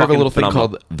still have think you it's heard of a fucking little phenomenal.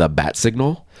 thing called the bat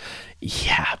signal?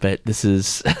 Yeah, but this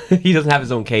is, he doesn't have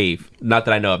his own cave. Not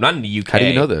that I know of. Not in the UK. How do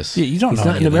you know this? You don't He's know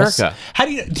not any in of this. America. How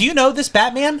do you know this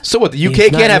Batman? So what? The UK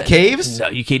He's not can't have in- caves? No,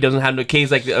 UK doesn't have no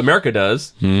caves like America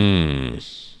does. All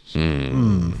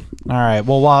right.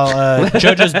 Well, while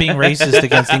JoJo's being racist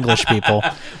against English people,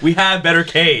 We have better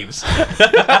caves.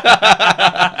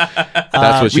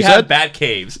 That's what she We have said. bad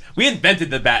caves. We invented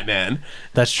the Batman.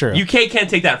 that's true. UK can't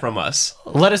take that from us.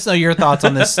 Let us know your thoughts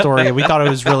on this story. We thought it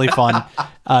was really fun.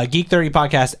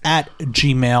 Geek30podcast at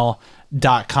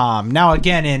gmail.com. Now,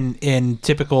 again, in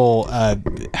typical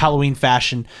Halloween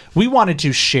fashion, we wanted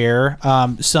to share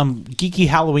some geeky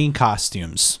Halloween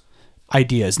costumes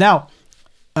ideas. Now,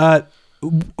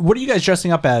 what are you guys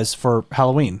dressing up as for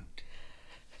Halloween?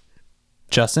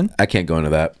 Justin? I can't go into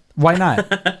that. Why not?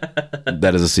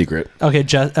 That is a secret. Okay,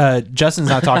 Justin's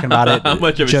not talking about it. How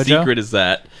much of a JoJo? secret is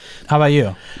that? How about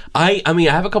you? I mean,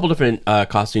 I have a couple different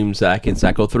costumes that I can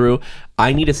cycle through.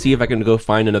 I need to see if I can go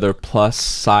find another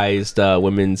plus-sized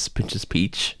women's Princess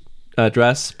Peach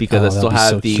dress because Oh, I still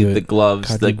that'd be have so cute. the gloves,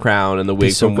 God, the you'd crown, and the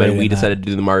wig so from when great we in that. decided to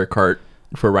do the Mario Kart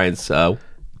for Ryan's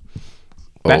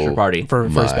bachelor party. For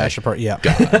My his bachelor party? Yeah.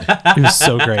 It was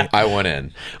so great. I went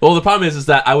in. Well, the problem is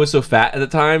that I was so fat at the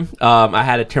time. I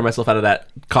had to tear myself out of that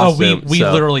Oh, costume. we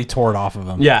so- literally tore it off of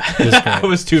him. Yeah, It was great. I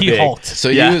was too He big. hulked. So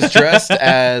Yeah. he was dressed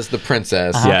as the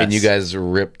princess, and Yes. you guys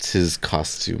ripped his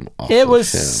costume off. It of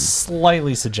was him.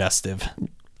 slightly suggestive.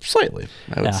 Slightly,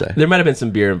 I would Yeah. say. There might have been some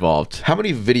beer involved. How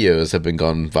many videos have been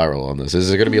gone viral on this? Is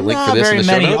there going to be a link for Not this in very the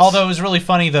show many. notes? Although it was really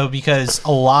funny though because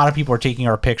a lot of people were taking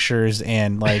our pictures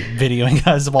and like videoing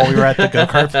us while we were at the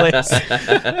go-kart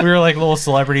place. We were like little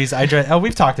celebrities.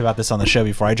 We've talked about this on the show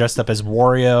before. I dressed up as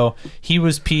Wario. He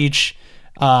was Peach.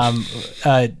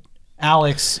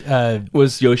 Alex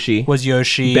Was Yoshi. was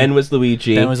Yoshi. Ben was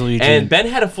Luigi. Ben was Luigi. And Ben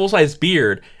had a full-size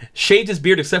beard, shaved his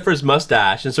beard except for his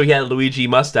mustache, and so he had a Luigi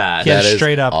mustache. He had That a is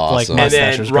straight up like awesome. And mustache.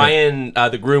 It then was great. Ryan,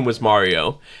 the groom, was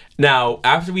Mario. Now,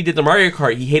 after we did the Mario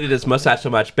Kart, he hated his mustache so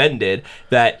much, Ben did,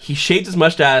 that he shaved his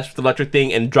mustache with the electric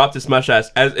thing and dropped his mustache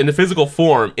as in a physical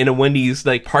form in a Wendy's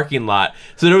like parking lot.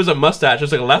 So there was a mustache,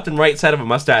 there's like a left and right side of a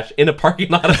mustache in a parking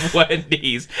lot of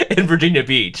Wendy's in Virginia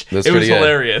Beach. That's It was pretty good.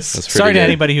 hilarious. That's pretty Sorry to good.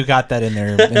 anybody who got that in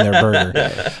their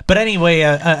burger. But anyway,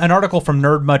 an article from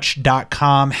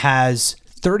nerdmuch.com has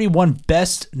 31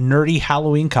 best nerdy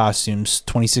Halloween costumes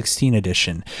 2016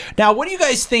 edition. Now, what do you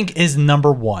guys think is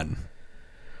number one?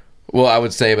 Well, I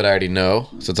would say, but I already know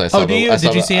since I saw. Oh, do you? I saw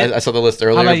Did you the- see it? I saw the list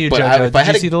earlier. about you, but JoJo? if I Did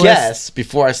had you see to the guess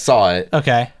before I saw it,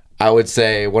 Okay. I would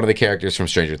say one of the characters from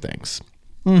Stranger Things.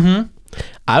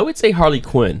 I would say Harley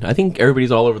Quinn. I think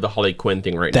everybody's all over the Harley Quinn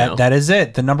thing right now. That is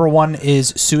it. The number one is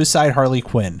Suicide Harley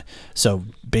Quinn. So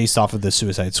based off of the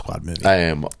Suicide Squad movie. I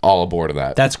am all aboard of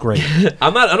that. That's great.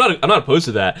 I'm not opposed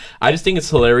to that. I just think it's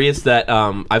hilarious that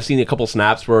I've seen a couple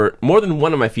snaps where more than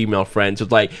one of my female friends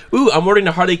was like, "Ooh, I'm wearing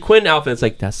a Harley Quinn outfit." It's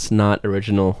like that's not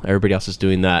original. Everybody else is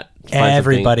doing that. Find something.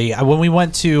 Everybody. When we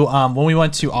went to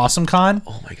AwesomeCon.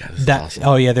 oh my god, this is awesome.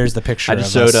 Oh yeah, there's the picture. I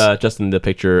just of showed us. Justin the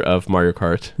picture of Mario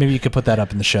Kart. Maybe you could put that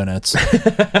up in the show notes.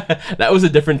 That was a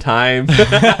different time.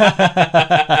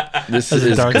 This a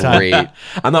is dark time. great.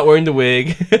 I'm not wearing the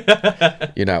wig.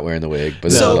 You're not wearing the wig, but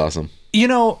this So- is awesome. You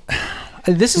know,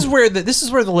 this is where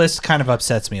the list kind of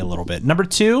upsets me a little bit. Number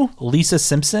 2, Lisa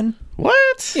Simpson.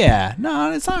 What? Yeah,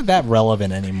 no, it's not that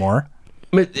relevant anymore.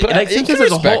 But But I you think can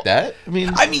there's a respect whole. that. I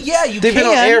mean, Yeah, you they've been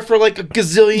on air for like a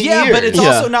gazillion Yeah, years. but it's Yeah.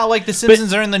 also not like the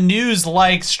Simpsons are in the news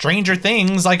like Stranger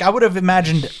Things. Like I would have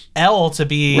imagined Elle to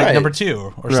be Right. number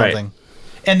 2 or Right. something.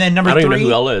 And then number I don't 3. even know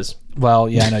who L is. Well,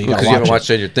 yeah, I know you got because to you haven't watch watched it.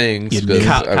 Stranger Things.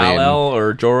 'Cause, Kal-El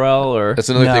or Jor-El or that's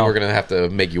another No. thing we're gonna have to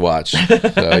make you watch.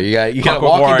 So you got Clockwork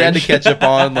Walking Dead to Orange. catch up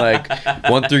on, like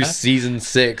 1 through season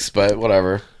 6, but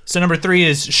whatever. So number 3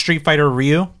 is Street Fighter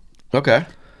Ryu. Okay.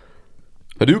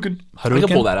 Hadouken. I can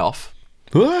pull that off.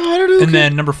 Hadouken. And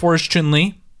then number 4 is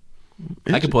Chun-Li.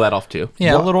 I can pull that off too.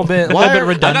 Yeah, a little bit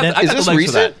redundant. I got Is this the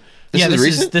legs for recent?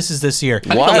 that. This is this year.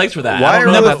 I got the legs for that. Why are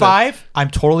Number 5, I'm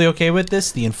totally okay with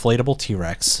this. The inflatable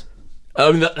T-Rex.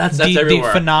 I mean, that's The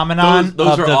everywhere. phenomenon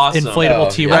Those of are the awesome. inflatable Oh,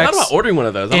 T-Rex. I thought about ordering one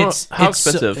of those. I don't know how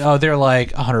expensive. They're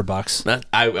like $100.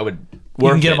 I would. You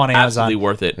can Worth get them it. on Amazon. Absolutely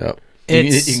worth it. Yep.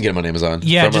 It's- You can get them on Amazon.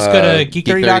 Yeah, From, just go to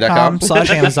geek30.com geek30.com.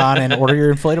 /Amazon and order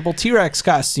your inflatable T-Rex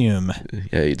costume.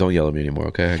 Yeah, you don't yell at me anymore,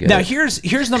 okay? I get Now it.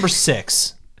 here's number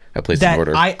 6. I placed That an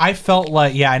order. I felt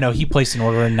like, I know he placed an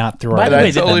order and not through By our the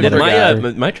way, totally did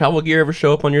forgot. my travel gear ever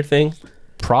show up on your thing?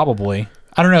 Probably.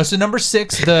 I don't know. So number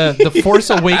 6, the Force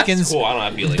Awakens. Cool. I don't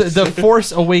have feelings. The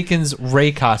Force Awakens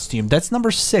Rey costume. That's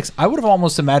number 6. I would have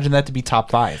almost imagined that to be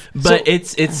top 5. But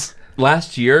it's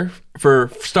last year for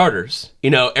starters. You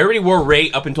know, everybody wore Rey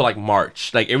up until like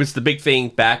March. Like it was the big thing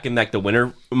back in like the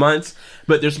winter months.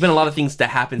 But there's been a lot of things that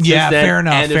happened Yeah, since then. fair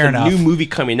enough, And there's fair a enough. new movie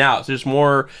coming out. So there's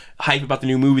more hype about the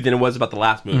new movie than it was about the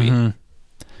last movie.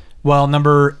 Well,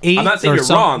 number 8. I'm not saying or you're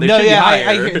some- wrong. They no, should be yeah,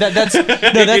 higher. that's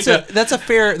a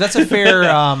fair. That's a fair.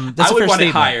 I would want statement. it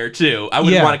higher too. I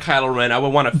would Yeah. want a Kylo Ren. I would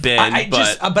want a Finn.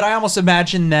 But I almost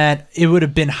imagine that it would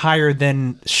have been higher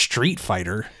than Street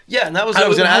Fighter. Yeah, and that was I what I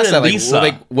was would going to ask have that. Like,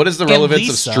 Lisa. what is the And relevance of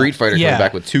Lisa. Street Fighter Yeah. coming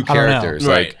back with 2 I don't know. characters?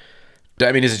 Right. Like,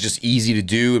 I mean, is it just easy to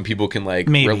do and people can like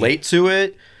Maybe. relate to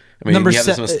it? I mean, Number you have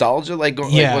this se- nostalgia. Like,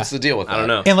 yeah. what's the deal with that? I don't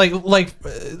know. And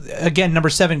again, number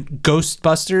 7,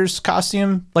 Ghostbusters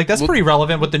costume. Like that's pretty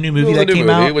relevant with the new movie Well, that the new came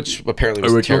movie, out. which apparently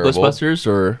was Original terrible. Ghostbusters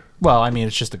or Well, I mean,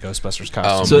 it's just a Ghostbusters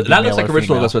costume. so Could be that looks male like or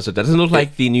original female. Ghostbusters. That doesn't look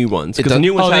like the new ones because the does-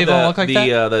 new ones Oh, have they don't look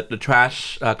like the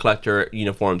trash collector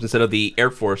uniforms instead of the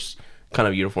Air Force kind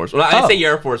of uniforms. Well, I say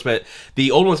Air Force, but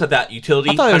the old ones had that utility.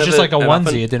 I thought it kind was of just like a and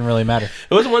onesie. It didn't really matter.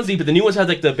 It was a onesie, but the new ones had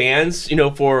like the bands,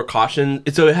 for caution.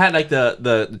 So it had like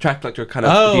the trash collector kind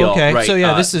of Oh, deal. okay. Right. So,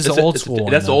 yeah, this is the old school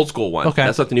one, That's the then. old school one. Okay.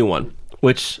 That's not the new one,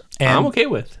 which And- I'm okay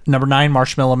with. Number 9,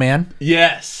 Marshmallow Man.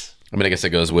 Yes. I mean, I guess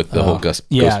it goes with the whole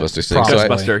yeah, Ghostbusters thing. probably. So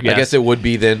Ghostbuster, I yes. guess it would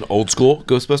be then old school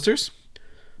Ghostbusters.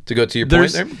 To go to your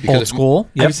There's point there, because Old school.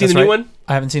 Yep, Have you seen that's the new right. one?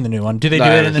 I haven't seen the new one. Do they No, do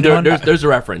I it in the haven't. new one? There's a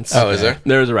reference. Oh, is there?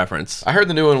 There is a reference. I heard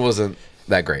the new one wasn't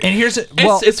that great, And here's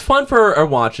It's fun for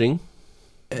watching.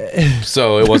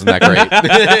 so it wasn't that great.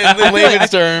 In the layman's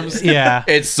terms, yeah.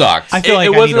 it sucked. I feel like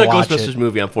It I wasn't need a to watch Ghostbusters it.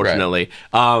 movie, unfortunately.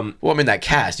 Well, I mean, that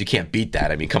cast, you can't beat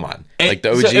that. I mean, come on. Like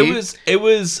the OG. So it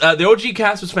was the OG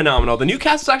cast was phenomenal. The new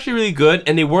cast was actually really good,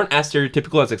 and they weren't as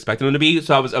stereotypical as I expected them to be.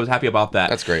 So I was happy about that.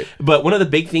 That's great. But one of the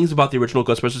big things about the original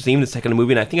Ghostbusters theme, the second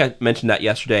movie, and I think I mentioned that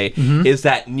yesterday, is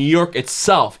that New York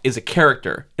itself is a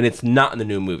character, and it's not in the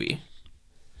new movie.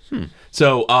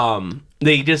 So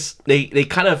they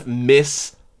kind of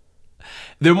miss.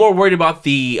 They're more worried about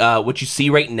the what you see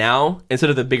right now instead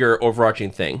of the bigger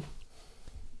overarching thing.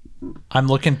 I'm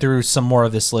looking through some more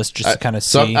of this list just to kind of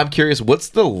so see I'm curious, what's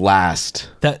the last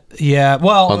that. Yeah,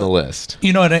 well, on the list?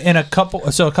 in a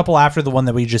couple after the one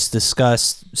that we just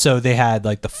discussed. So they had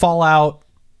like the Fallout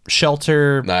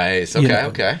shelter. Nice. you Okay. know,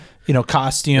 Okay.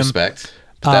 costume. Respect.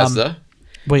 Bethesda.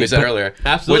 Wait, We said but- earlier.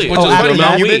 Absolutely. Which Oh, was funny.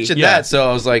 after You Wii, mentioned yeah. that, so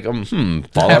I was like,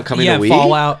 Fallout coming yeah, to Wii?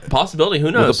 Fallout. Possibility. Who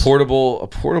With knows? a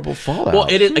portable Fallout. Well,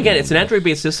 it is again. It's an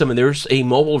Android-based system, and there's a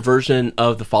mobile version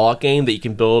of the Fallout game that you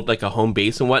can build like a home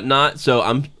base and whatnot. So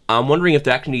I'm wondering if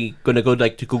they're actually going to go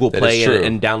like to Google is Play true.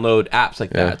 and download apps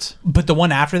like that. But the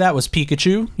one after that was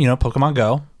Pikachu. Pokemon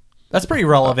Go. That's pretty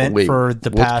relevant Wait, for the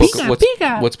what's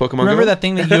past. what's Pokemon Remember Go? that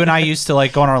thing that you and I used to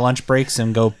like go on our lunch breaks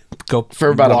and go For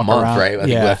about a walk month, around? right?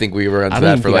 Yeah. I think we were I onto don't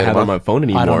that even for think like I have a it on month. my phone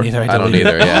anymore. I don't either. I don't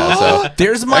either, yeah. So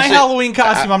There's my Actually, Halloween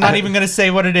costume. I'm not even going to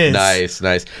say what it is. Nice.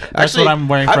 That's what I'm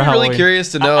wearing for I'm really Halloween.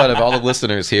 curious to know out of all the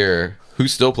listeners here who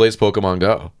still plays Pokemon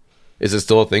Go. Is it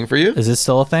still a thing for you? Is this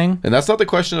still a thing? And that's not the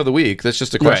question of the week. That's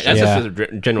just a Right. question. That's Yeah.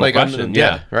 just a general like, question.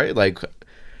 yeah, right. Like,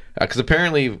 because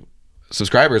apparently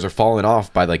subscribers are falling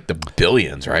off by like the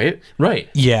billions, right? Right.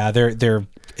 Yeah, they're going.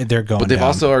 But they've down.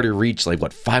 also already reached like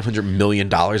what $500 million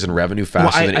in revenue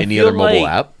faster Well, than I any feel other mobile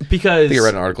like app. because I think I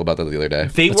read an article about that the other day.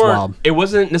 they That's weren't. wild. It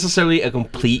wasn't necessarily a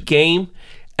complete game,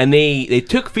 and they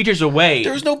took features away.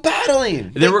 There was no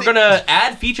battling. They were gonna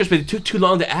add features, but it took too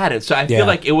long to add it. So I Yeah. feel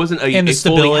like it wasn't a And the a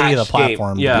fully stability of the hatched game.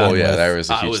 platform. Yeah. Oh yeah, with- that was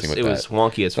a it huge was thing with it that. was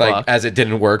wonky as Like fuck. as it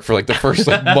didn't work for like the first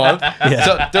like month.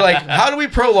 So they're like, how do we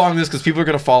prolong this because people are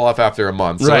gonna fall off after a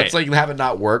month? So Right. let's like have it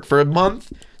not work for a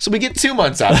month, so we get 2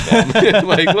 months out of them.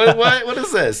 Like what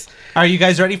is this? Are you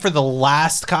guys ready for the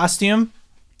last costume?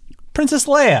 Princess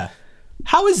Leia.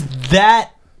 How is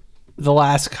that the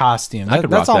last costume. I could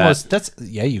That's rock that. almost. That's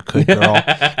yeah, you could, girl.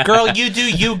 Girl, you do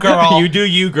you, girl. You do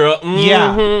you, girl. Mhm.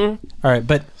 Yeah. All right,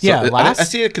 but yeah, So, last. I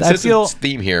see a consistent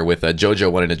theme here with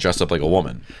JoJo wanting to dress up like a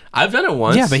woman. I've done it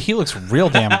once. Yeah, but he looks real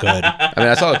damn good. I mean,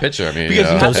 I saw the picture. I mean, because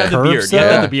you have Those to have the curves, beard. You have to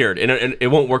though? have the beard, and it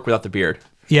won't work without the beard.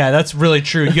 Yeah, that's really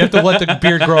true. You have to let the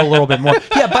beard grow a little bit more.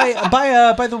 Yeah,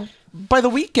 by the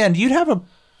weekend, you'd have a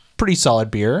pretty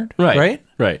solid beard, right?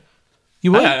 Right.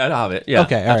 You would. I'd have it. Yeah.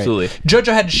 Okay, all right. absolutely.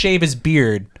 JoJo had to shave his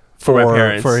beard For my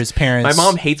parents. For his parents. My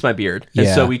mom hates my beard, and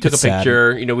Yeah, so we took a it's sad.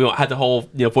 picture. You know, we had the whole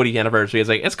 40th anniversary. It's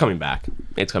like it's coming back.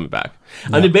 It's coming back.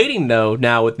 I'm debating though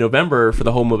now with November for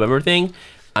the whole November thing.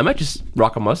 I might just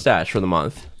rock a mustache for the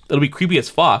month. It'll be creepy as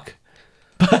fuck.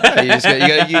 you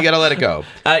gotta let it go.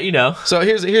 You know. So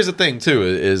here's the thing too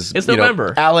is It's you know,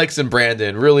 November. Alex and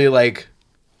Brandon really like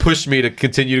pushed me to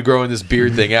continue to growing this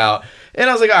beard thing out. And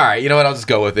I was like, all right, you know what? I'll just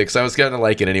go with it because I was going to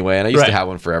like it anyway. And I used to have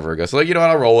one forever ago. So, like, you know what?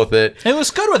 I'll roll with it. It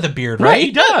looks good with the beard, Right, right?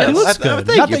 he does. It looks I good.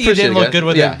 think Not you that you didn't appreciate look it. good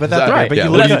with Yeah, it without the exactly. beard, but Yeah.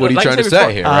 you What look are you- good. what are you Like I trying to said say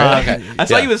before, here, right? Okay. I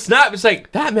saw you with Snap. It's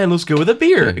like that man looks good with a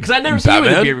beard because I'd never seen you with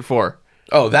a Batman? beard before.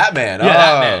 Oh, that man. Yeah, oh.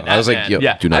 that man. I was like, yo, do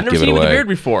not I've never give seen it you with a away. beard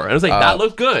before. And I was like, that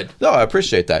looked good. No, I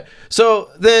appreciate that. So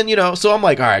then, you know, so I'm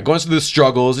like, all right, going through the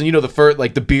struggles and, you know, the first,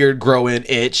 like the beard growing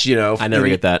itch, you know. I never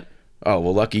get that. Oh,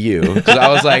 well, lucky you. Because I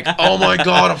was like, oh my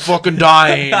God, I'm fucking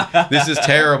dying. This is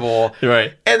terrible.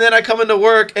 Right. And then I come into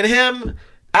work and him,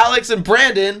 Alex, and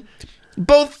Brandon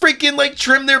both freaking like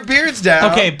trim their beards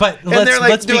down. Okay, but and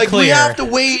let's be we clear. have to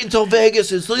wait until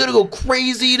Vegas. It's gonna go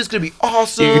crazy. It's gonna be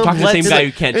awesome. You're talking to the same It's guy like-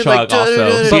 who can't it's chug like, also.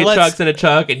 da-da-da-da-da. So he let's- chugs in a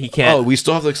chug and he can't. Oh, we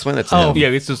still have to explain that to Oh, him. yeah,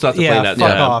 we still have to Yeah, play that. fuck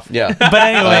yeah. off. Yeah. But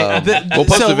anyway, We'll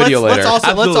post the video later. Let's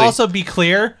Absolutely. also be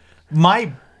clear.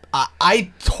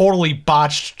 I totally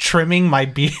botched trimming my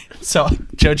beard. So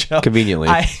JoJo, Conveniently.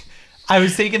 I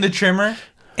was taking the trimmer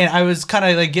and I was kind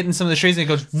of like getting some of the shades and it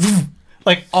goes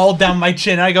like all down my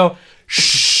chin. And I go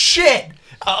shit.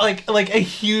 Like a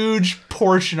huge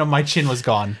portion of my chin was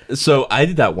gone. So I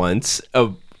did that once.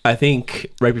 I think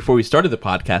right before we started the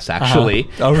podcast, actually.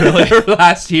 Oh, really?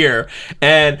 Last year.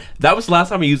 And that was the last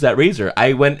time I used that razor.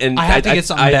 I went and I have to get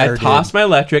something better, I tossed dude. my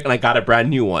electric and I got a brand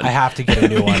new one. I have to get a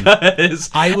new one. Because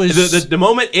I was- the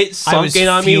moment it I sunk was in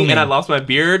on me fuming. and I lost my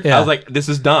beard, Yeah. I was like, this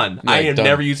is done. I have done.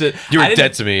 never used it. You were I didn't-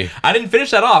 dead to me. I didn't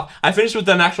finish that off. I finished with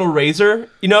an actual razor,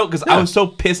 you know, because I was so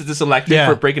pissed at this electric Yeah.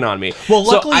 for breaking on me. Well,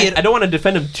 So luckily I don't want to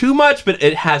defend him too much, but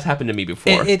it has happened to me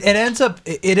before. It ended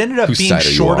up Whose being side are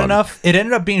you short on? enough. It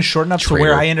ended up being short enough to Traitor.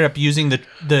 where I ended up using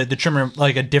the trimmer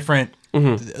like a different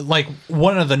like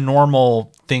one of the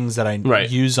normal things that I Right.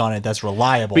 use on it that's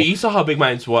reliable. But you saw how big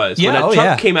mine was. Yeah, When that oh, chunk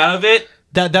yeah. came out of it,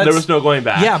 that's, there was no going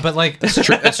back. Yeah, but like It's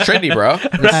trendy, bro.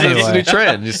 It's Anyway. a new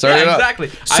trend. You start Yeah, it up. exactly.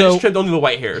 I So- just trimmed only the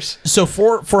white hairs. so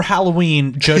for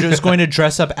Halloween, JoJo's going to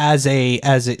dress up as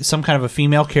some kind of a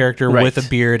female character Right. with a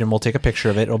beard, and we'll take a picture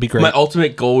of it. It'll be great. My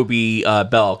ultimate goal would be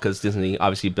Belle, because Disney,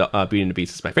 obviously, Beauty and the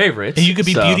Beast is my favorite. and you could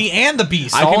be so Beauty and the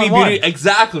Beast. I all could be in one. Beauty,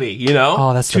 exactly. You know,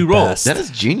 Oh, that's the two roles. best. That is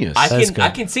genius. I That's can good. I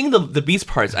can sing the Beast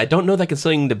parts. I don't know that I can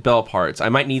sing the Belle parts. I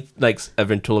might need like a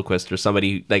ventriloquist or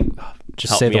somebody like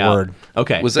Just help say me the out. word.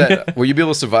 Okay. Was that? Will you be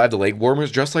able to survive the leg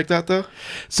warmers dressed like that though?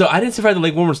 So I didn't survive the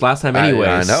leg warmers last time anyway.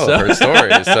 I know. So. Heard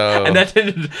stories. So And that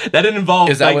didn't involve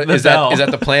is that like what, the is bell. that is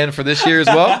that the plan for this year as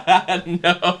well?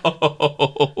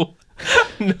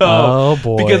 No. Oh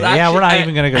boy! Because yeah, actually, we're not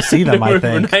even gonna go see them. I We're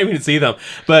think. not even going to see them.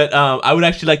 But I would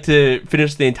actually like to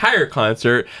finish the entire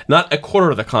concert, not a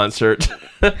quarter of the concert.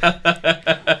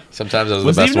 Sometimes those are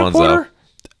Was the it best even a ones quarter? though.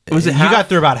 Was it You half? got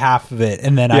through about half of it,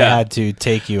 and then I Yeah. had to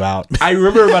take you out. I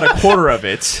remember about a quarter of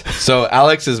it. So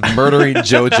Alex is murdering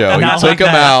JoJo. Not He took like him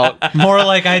that. out. More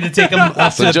like I had to take him up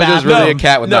So to the JoJo's bathroom. really a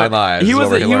cat with 9 lives. He is what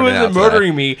wasn't. we're He learning wasn't now today.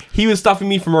 murdering me. He was stopping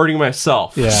me from murdering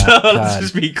myself. Yeah, So God. let's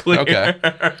just be clear. Okay.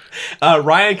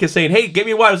 Ryan kept saying, "Hey, get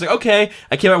me water." I was like, "Okay."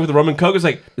 I came out with the rum and coke. I was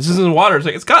like, "This isn't water." It's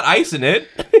like, "It's got ice in it."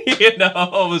 You know,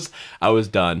 I was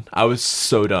done. I was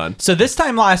so done. So this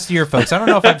time last year, folks, I don't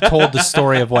know if I've told the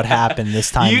story of what happened this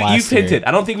time You've last year. hinted.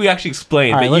 I don't think we actually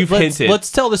explained, All but right, you've let's, hinted.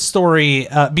 let's tell the story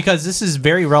because this is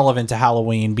very relevant to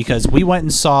Halloween because we went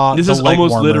and saw This the is leg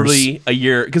almost warmers. literally a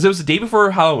year because it was the day before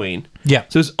Halloween. Yeah.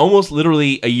 So it's almost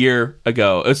literally a year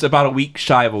ago. It's about a week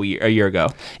shy of a year ago.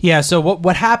 Yeah. So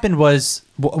what happened was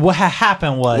what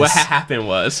happened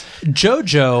was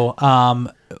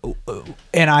JoJo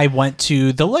and I went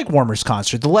to the Leg Warmers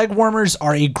concert. The Leg Warmers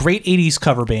are a great 80s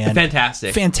cover band.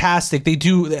 Fantastic. They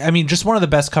do, I mean, just one of the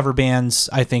best cover bands,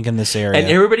 I think, in this area. And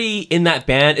everybody in that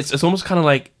band, it's almost kind of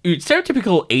like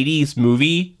stereotypical 80s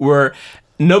movie where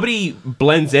nobody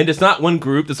blends in. It's not one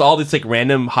group. It's all this like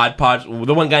random hodgepodge.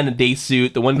 The one guy in the day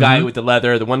suit, the one guy with the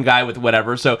leather, the one guy with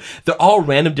whatever. So they're all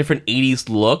random different 80s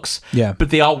looks. Yeah. But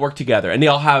they all work together, and they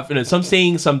all have some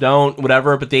sing, some don't,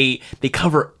 whatever. But they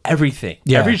cover everything,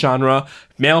 every genre,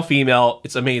 male, female.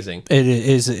 It's amazing. It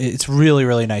is. It's really,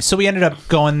 really nice. So we ended up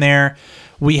going there.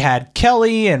 We had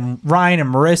Kelly and Ryan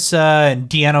and Marissa, and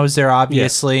Deanna was there,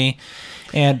 obviously.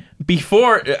 And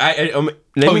before let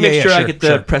me make sure I get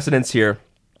the precedence here.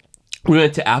 We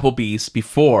went to Applebee's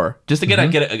before just to get a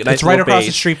nice. It's right little across the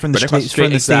base. street from the Right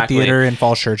State exactly. Theater in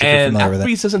Falls Church. If you're And familiar with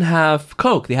Applebee's it. doesn't have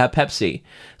Coke; they have Pepsi.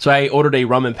 So I ordered a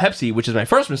rum and Pepsi, which is my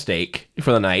first mistake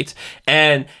for the night.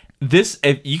 And this,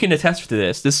 if you can attest to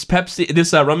this, this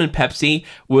rum and Pepsi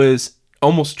was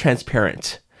almost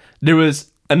transparent. There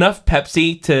was enough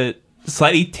Pepsi to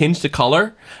slightly tinge the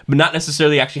color, but not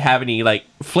necessarily actually have any like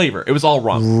flavor. It was all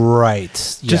rum.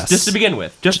 Right. Just to begin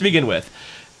with.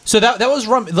 So that was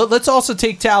rum. Let's also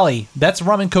take tally. That's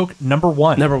rum and Coke number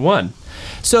one.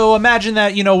 So imagine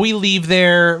that, we leave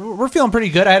there. We're feeling pretty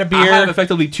good. I had a beer. I have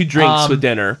effectively 2 drinks with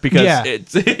dinner because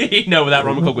it's that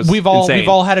rum and Coke was We've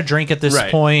all had a drink at this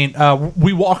point.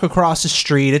 We walk across the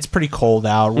street. It's pretty cold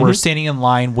out. We're standing in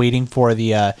line waiting for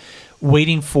them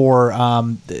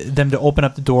to open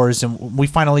up the doors, and we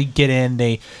finally get in.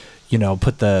 They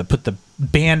put the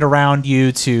band around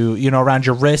you to around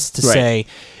your wrist to say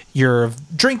you're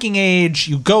of drinking age.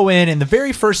 You go in, and the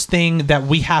very first thing that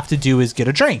we have to do is get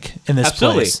a drink in this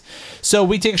place. So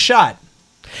we take a shot.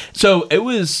 So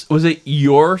was it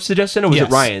your suggestion or was it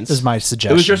Ryan's? It was my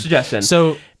suggestion. It was your suggestion.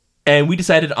 So, and we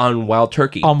decided on Wild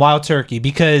Turkey.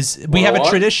 Because we have a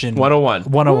tradition. 101.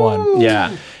 101. Woo!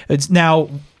 Yeah. It's now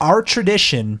our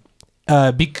tradition.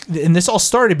 And this all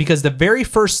started because the very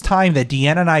first time that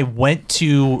Deanna and I went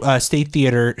to State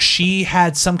Theater, she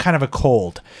had some kind of a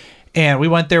cold. And we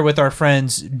went there with our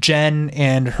friends Jen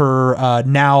and her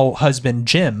now husband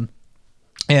Jim.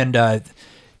 And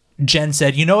Jen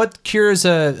said, "You know what cures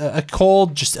a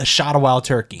cold? Just a shot of Wild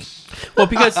Turkey." Well,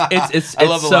 because it's I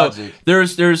love the logic.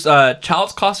 There's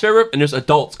child's cough syrup and there's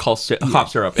adults cough syrup.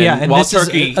 And Wild this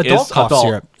Turkey is adult cough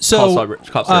syrup. So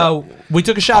cough syrup. we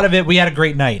took a shot of it. We had a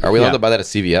great night. Are we allowed to buy that at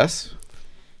CVS?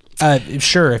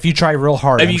 Sure, if you try real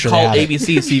hard. If I'm you sure call they have it.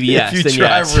 ABC CVS, If you then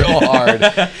try yes. real hard.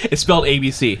 It's spelled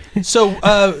ABC.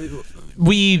 So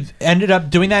we ended up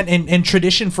doing that in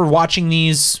tradition for watching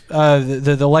these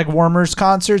the leg warmers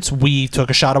concerts. We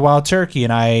took a shot of Wild Turkey,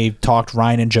 and I talked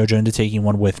Ryan and JoJo into taking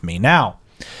one with me. Now,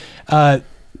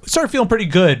 started feeling pretty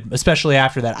good, especially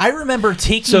after that. I remember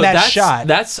taking that shot.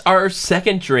 That's our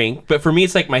second drink, but for me,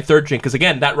 it's like my third drink because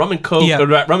again, that rum and Coke, Yeah. or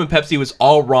that rum and Pepsi was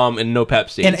all rum and no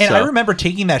Pepsi. And I remember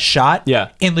taking that shot,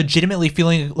 and legitimately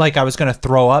feeling like I was going to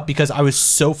throw up because I was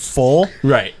so full,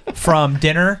 from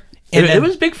dinner. And it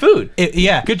was big food.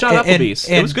 Good job, Applebee's.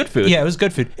 It was good food. Yeah, it was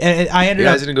good food. And I ended You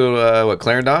up. guys didn't go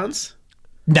Clarendon's?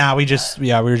 Nah, we were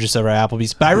just over at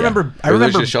Applebee's. But I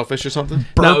remember shellfish or something.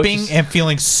 burping and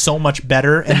feeling so much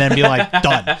better, and then be like,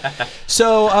 done.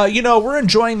 So we're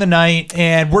enjoying the night,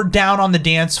 and we're down on the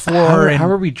dance floor. How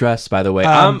are we dressed, by the way?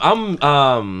 I'm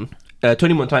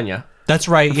Tony Montana. That's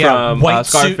right. Yeah, From white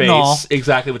suit and all. Scarface,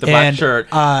 exactly, with the black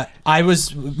shirt.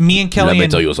 Me and Kelly. Let me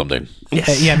tell you something.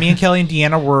 Me and Kelly and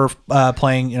Deanna were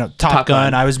playing, Top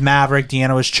Gun. I was Maverick.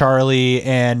 Deanna was Charlie,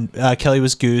 and Kelly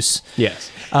was Goose.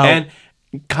 Yes. And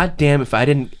goddamn, if I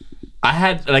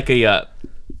had like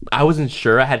I wasn't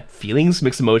sure. I had feelings,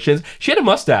 mixed emotions. She had a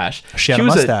mustache. She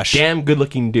was a damn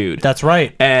good-looking dude. That's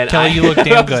right. And Kelly, you look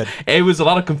damn good. It was a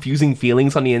lot of confusing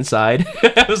feelings on the inside.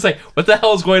 I was like, "What the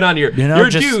hell is going on here? You're a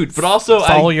dude, but also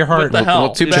follow your heart. What the hell?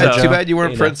 Well, too bad you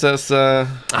weren't Princess.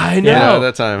 I know. At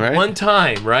that time, right? One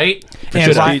time, right?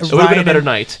 And it would have been a better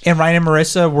night. And Ryan and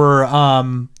Marissa were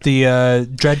the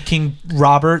Dread King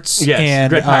Roberts. Yes,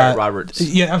 and Dread Pirate Roberts.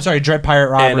 Yeah, I'm sorry, Dread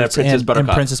Pirate Roberts Princess Buttercup.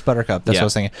 And Princess Buttercup. That's what I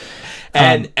was thinking.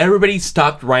 And everybody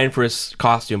stopped Ryan for his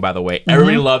costume, by the way.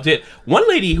 Everybody loved it. One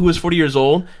lady who was 40 years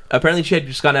old, apparently she had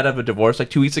just gotten out of a divorce like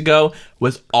 2 weeks ago,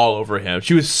 was all over him.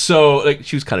 She was so,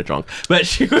 she was kind of drunk, but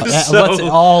she was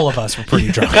all of us were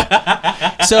pretty drunk.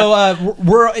 So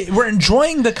we're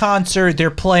enjoying the concert.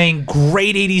 They're playing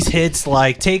great 80s hits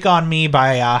like Take On Me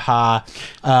by Aha.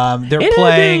 They're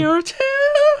playing... In a day or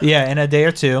two. Yeah, in a day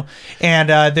or two.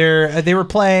 And they were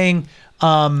playing...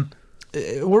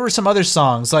 what were some other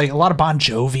songs? Like a lot of Bon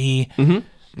Jovi. Mm-hmm.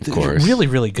 Of course. Really,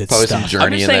 really good Probably stuff. some Journey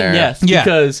I'm just in saying there. yes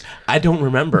because I don't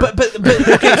remember. But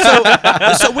okay,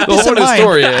 so with this in What the mind,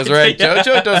 story is, right?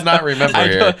 JoJo does not remember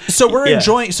here. so we're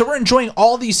enjoying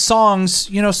all these songs.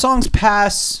 Songs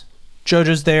pass.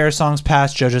 JoJo's there. Songs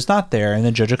pass. JoJo's not there, and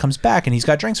then JoJo comes back and he's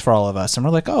got drinks for all of us, and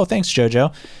we're like, "Oh, thanks,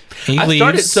 JoJo." He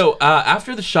leaves.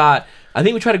 After the shot, I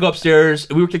think we tried to go upstairs.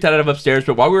 We were kicked out of upstairs,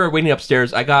 but while we were waiting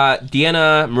upstairs, I got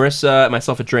Deanna, Marissa, and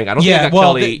myself a drink. I don't think I got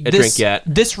Kelly a drink yet.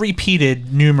 This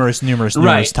repeated numerous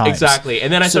times. Exactly.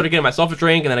 And then I started getting myself a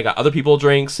drink, and then I got other people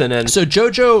drinks, and then... So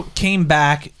JoJo came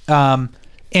back,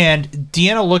 and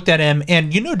Deanna looked at him,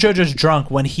 and JoJo's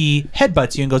drunk when he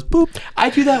headbutts you and goes, boop. I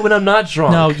do that when I'm not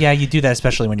drunk. No, yeah, you do that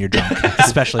especially when you're drunk.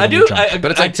 You're drunk.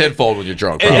 But it's like tenfold when you're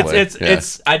drunk, probably.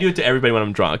 It's I do it to everybody when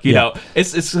I'm drunk. You know,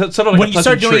 it's sort of like when you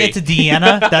start doing it to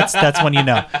Deanna, that's when you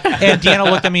know. And Deanna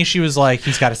looked at me. She was like,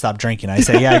 "He's got to stop drinking." I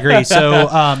said, "Yeah, I agree." So,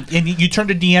 and you turned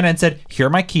to Deanna and said, "Here are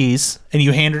my keys," and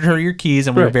you handed her your keys,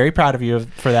 and we were very proud of you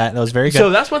for that. That was very good. So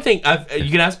that's one thing.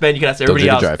 You can ask Ben. You can ask everybody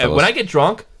else. When I get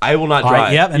drunk, I will not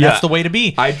drive. That's the way to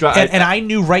be. I drive, and I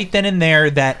knew right then and there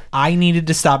that I needed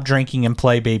to stop drinking and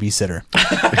play babysitter.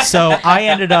 So I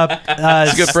ended up.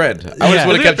 It's a good friend. I just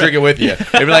would have kept drinking with you.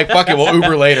 They'd be like, "Fuck it, we'll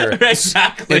Uber later."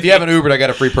 Exactly. If you haven't Ubered, I got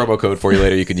a free promo code for you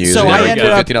later. You can use. So I ended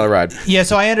up $15 ride. Yeah,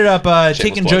 so I ended up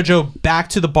taking JoJo back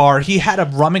to the bar. He had a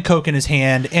rum and coke in his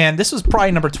hand, and this was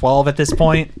probably number 12 at this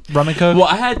point. Rum and coke. Well,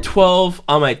 I had 12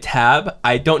 on my tab.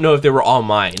 I don't know if they were all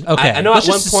mine. Okay, I know let's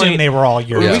at one just point assume they were all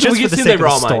yours. Yeah. Just we for the assume sake they were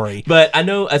of all the story. mine. But I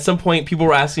know at some point people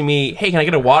were asking me, "Hey, can I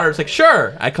get a water?" It's like,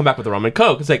 "Sure." I come back with a rum and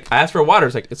coke. It's like I asked for a water.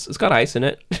 It's like it's got ice in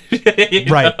it.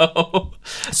 Right. know?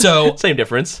 So same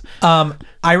difference.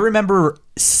 I remember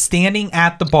standing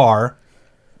at the bar,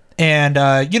 and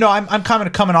I'm kind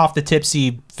of coming off the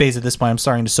tipsy phase at this point. I'm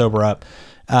starting to sober up.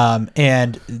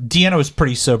 And Deanna was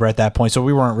pretty sober at that point, so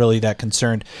we weren't really that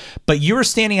concerned. But you were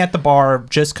standing at the bar,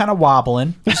 just kind of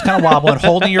wobbling,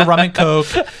 holding your rum and coke.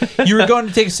 You were going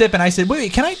to take a sip, and I said,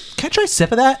 "Wait, can I try a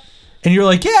sip of that?" And you're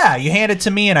like, "Yeah." You hand it to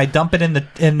me, and I dump it in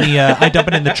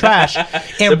the trash.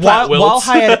 And while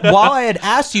I had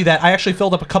asked you that, I actually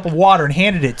filled up a cup of water and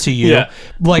handed it to you. Yeah.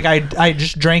 Like I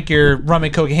just drank your rum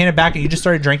and coke, and handed it back, and you just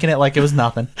started drinking it like it was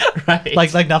nothing. Right.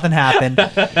 Like nothing happened.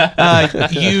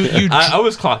 I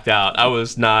was clocked out. I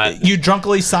was not. You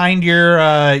drunkly signed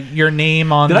your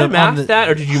name on. Did I math that,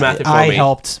 or did you math it for me? I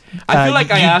helped. I feel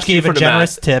like I asked you gave for a the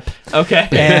generous math. tip. Okay.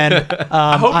 And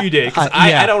I hope you did, because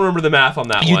I don't remember the math on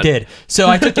that one. You did. So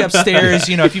I took you upstairs.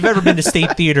 If you've ever been to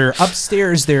State Theater,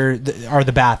 upstairs there are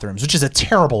the bathrooms, which is a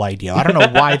terrible idea. I don't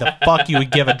know why the fuck you would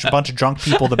give a bunch of drunk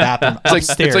people the bathroom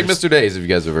upstairs. It's like Mr. Days, if you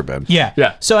guys have ever been.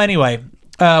 Yeah. So anyway,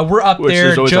 we're up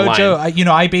there. JoJo,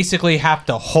 I basically have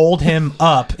to hold him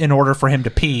up in order for him to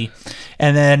pee.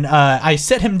 And then I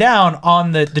sit him down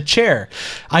on the chair.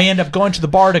 I end up going to the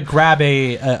bar to grab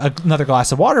another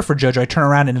glass of water for JoJo. I turn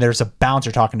around and there's a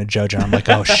bouncer talking to JoJo. And I'm like,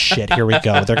 oh shit, here we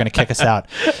go. They're going to kick us out.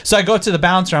 So I go up to the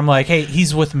bouncer. I'm like, hey,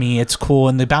 he's with me. It's cool.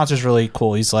 And the bouncer's really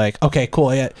cool. He's like, okay,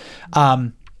 cool. Yeah.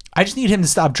 I just need him to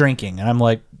stop drinking. And I'm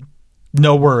like,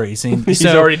 no worries. And He's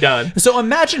already done. So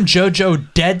imagine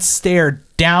JoJo dead stare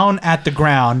down at the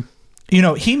ground.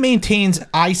 He maintains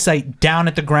eyesight down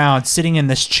at the ground, sitting in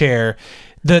this chair.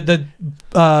 The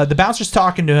bouncer's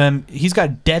talking to him. He's got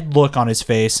a dead look on his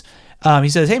face. He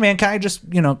says, "Hey man, can I just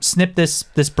snip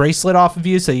this bracelet off of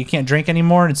you so you can't drink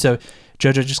anymore?" And so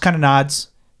JoJo just kind of nods,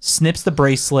 snips the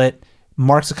bracelet,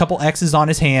 marks a couple X's on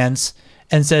his hands,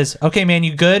 and says, "Okay man,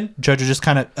 you good?" JoJo just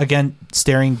kind of again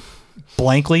staring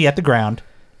blankly at the ground,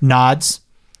 nods,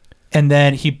 and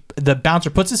then the bouncer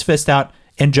puts his fist out,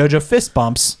 and JoJo fist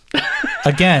bumps.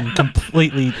 Again,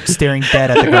 completely staring dead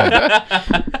at the ground.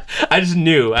 I just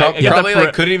knew. Probably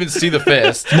couldn't even see the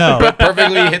fist. No. But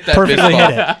perfectly hit that fist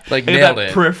bump. Like nailed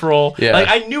it. Peripheral. Yeah. Like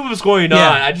I knew what was going on.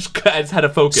 I just had to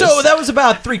focus. So that was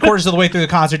about 3/4 of the way through the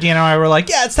concert. Deanna and I were like,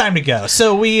 yeah, it's time to go.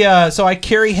 So so I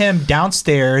carry him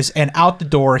downstairs and out the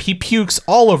door. He pukes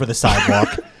all over the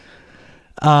sidewalk.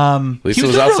 At least he it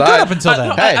was did real outside. good up until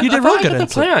then. Hey. You did real good at the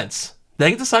until plants. Did I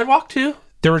get the sidewalk too?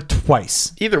 There were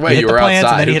twice. Either way, you were hit the plants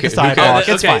outside. And then he hit the sidewalk.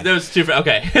 It's fine. Those two.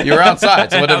 Okay. You were outside,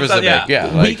 so what difference does it make?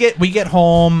 Yeah. We get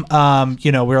home.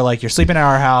 We were like, you're sleeping at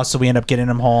our house, so we end up getting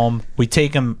him home. We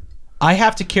take him. I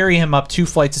have to carry him up 2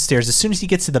 flights of stairs. As soon as he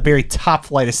gets to the very top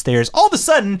flight of stairs, all of a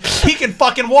sudden he can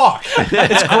fucking walk.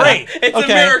 It's great. It's a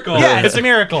miracle. Yeah, it's a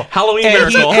miracle. Halloween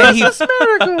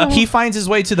miracle. He finds his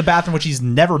way to the bathroom, which he's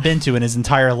never been to in his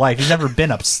entire life. He's never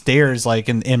been upstairs, like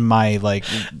in my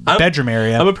bedroom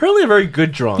area. I'm apparently a very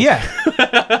good drunk. Yeah.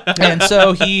 And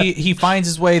so he finds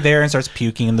his way there and starts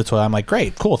puking in the toilet. I'm like,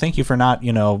 great, cool. Thank you for not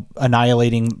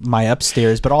annihilating my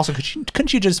upstairs, but also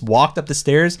couldn't you just walked up the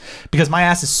stairs, because my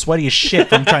ass is sweaty as shit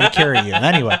from trying to carry you.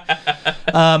 Anyway,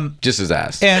 just his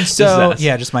ass. And so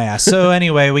just my ass. So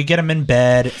anyway, we get him in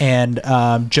bed, and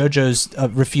JoJo's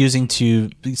refusing to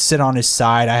sit on his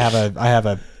side. I have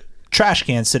a trash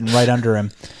can sitting right under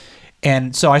him,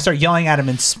 And so I start yelling at him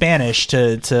in Spanish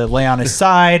to lay on his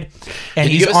side, and he's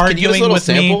Can you give us arguing a little with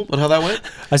sample me. on how that went?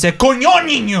 I said "Coño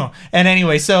niño," and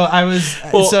anyway, so I was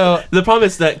Well, the problem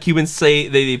is that Cubans say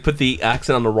they put the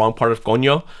accent on the wrong part of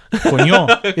coño.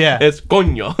 "Coño," yeah. It's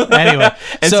coño. Anyway,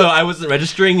 and so I wasn't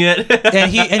registering it.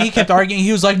 and he kept arguing.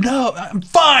 He was like, "No, I'm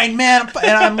fine, man."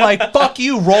 And I'm like, "Fuck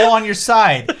you, roll on your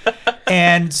side."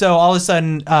 And so all of a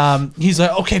sudden, he's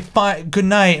like, "Okay, fine, good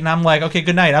night." And I'm like, "Okay,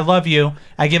 good night. I love you."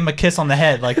 I give him a kiss on the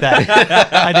head like that.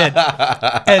 I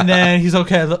did. And then he's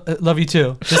okay. I love you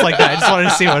too, just like that. I just wanted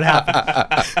to see what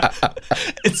happened.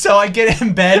 And so I get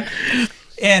in bed,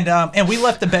 and we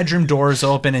left the bedroom doors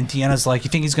open. And Deanna's like, "You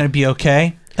think he's gonna be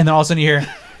okay?" And then all of a sudden you hear.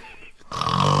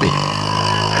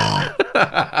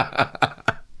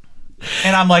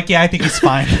 And I'm like, yeah, I think he's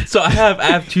fine. So I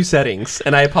have two settings,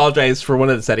 and I apologize for one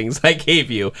of the settings I gave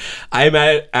you. I'm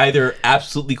either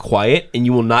absolutely quiet, and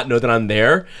you will not know that I'm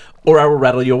there, or I will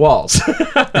rattle your walls.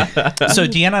 So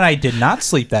Deanna and I did not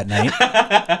sleep that night.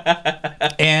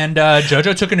 And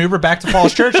JoJo took an Uber back to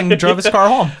Falls Church and drove his car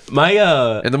home.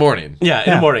 In the morning. Yeah,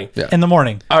 in the morning. Yeah. In the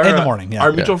morning.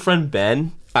 Our mutual friend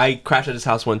Ben, I crashed at his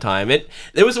house one time. It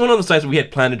was one of those nights where we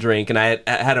had planned a drink, and I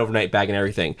had an overnight bag and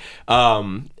everything.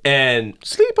 And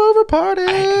Sleepover party.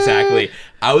 exactly.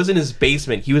 I was in his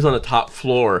basement. He was on the top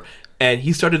floor. And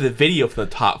he started the video from the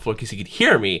top floor because he could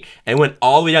hear me, and went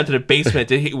all the way down to the basement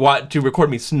to record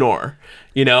me snore.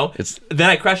 You know. Then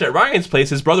I crashed at Ryan's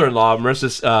place, his brother-in-law,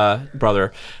 Marissa's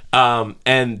brother,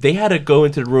 and they had to go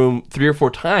into the room 3 or 4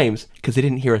 times because they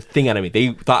didn't hear a thing out of me.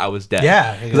 They thought I was dead.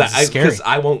 Yeah, because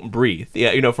I won't breathe.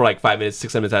 Yeah, you know, for like 5 minutes,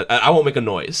 6 minutes, I won't make a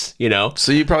noise. You know.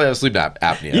 So you probably have sleep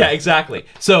apnea. Yeah, exactly.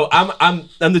 So I'm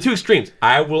the two extremes.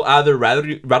 I will either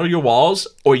rattle your walls,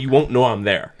 or you won't know I'm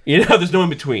there. You know, there's no in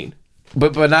between.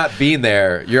 But not being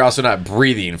there, you're also not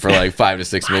breathing for like 5 to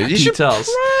 6 minutes. You should Details.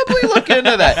 probably look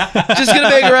into that. Just gonna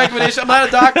make a recommendation. I'm not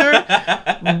a doctor,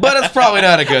 but it's probably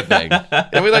not a good thing.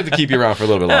 And we'd like to keep you around for a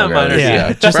little bit longer. minor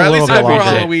Yeah, just for a at little least bit for longer.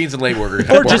 Halloweens and late workers.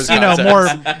 Or just,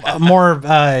 more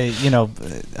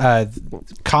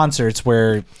concerts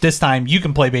where this time you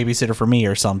can play babysitter for me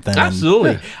or something.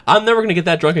 Absolutely. I'm never gonna get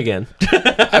that drunk again.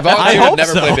 I've always hope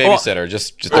never so. played babysitter.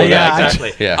 Just throw yeah, that out there.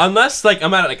 Exactly. Yeah. Unless like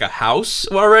I'm at like a house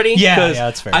already. Yeah, 'cause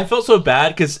that's fair. I felt so bad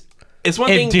because it's one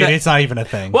thing. Dude, that, it's not even a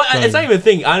thing. well, it's not even a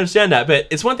thing. I understand that, but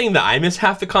it's one thing that I miss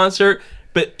half the concert.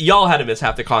 But y'all had to miss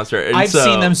half the concert. And I've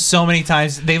seen them so many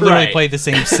times. They literally Right. play the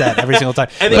same set every single time.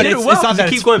 And they but did it well, 'cause it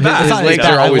keeps going back. it's His not- legs it's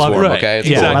not- are I always love it. warm. Right. Okay, it's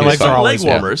Yeah, cool. my He's legs fine. are always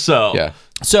leg warmers. So Yeah.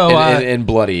 So And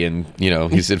bloody, and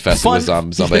he's infested with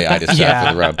zombieitis Yeah.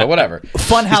 for the round. But whatever.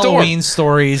 fun He's still warm. Halloween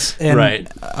stories, and Right.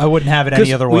 I wouldn't have it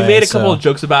any other way. we made a couple so. of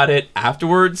jokes about it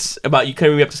afterwards about you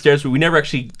coming up the stairs, but we never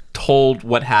actually told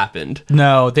what happened.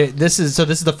 No, this is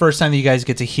the first time that you guys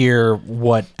get to hear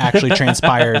what actually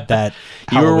transpired. That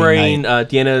You were Halloween wearing night.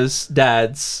 Deanna's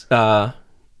dad's flight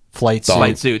Thong.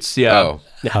 flight suits. Yeah. Oh.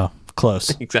 Oh, close.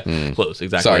 Exactly. Close.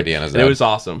 Exactly. Sorry, Deanna's And it dad. was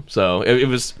awesome. So it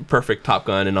was perfect Top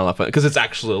Gun and all that fun because it's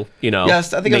actual,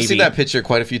 Yes, I think I've seen Navy. that picture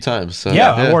quite a few times. So,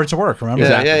 Yeah, I wore it to work. Remember?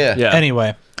 Yeah, yeah. Yeah.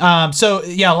 Anyway, so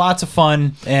yeah, lots of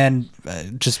fun and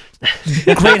just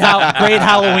great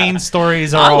Halloween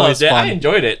stories are I always loved it. fun. I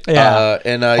enjoyed it. Yeah,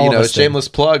 And All of us did. shameless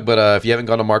plug, but if you haven't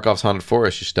gone to Markov's Haunted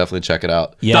Forest, you should definitely check it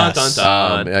out. yes. Dun,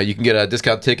 dun, dun. You can get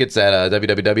discount tickets at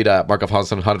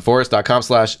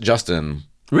www.markovhauntedforest.com/Justin.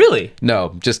 Really?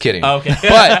 No, just kidding. Oh, okay.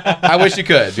 But I wish you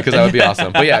could, because that would be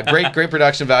awesome. But yeah, great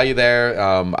production value there.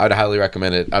 I'd highly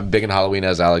recommend it. I'm big in Halloween,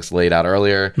 as Alex laid out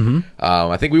earlier. Mm-hmm.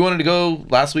 I think we wanted to go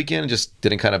last weekend, just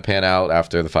didn't kind of pan out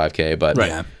after the 5K. But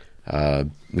Right.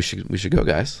 we should go,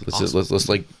 guys.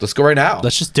 Let's go right now.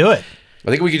 Let's just do it. I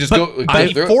think we could just go through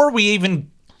it. Before we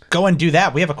even go and do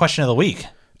that, we have a question of the week.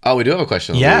 Oh, we do have a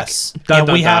question of the Yes, Dun, and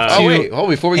dun, we have dun. to.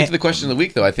 before we get to the question of the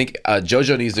week, though, I think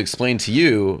JoJo needs to explain to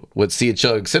you what See a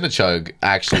Chug, Send a Chug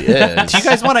actually is. Do you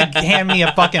guys want to hand me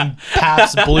a fucking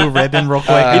Pabst Blue Ribbon real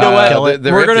quick? You know what? Kill it.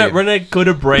 They're We're empty. gonna go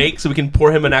to break so we can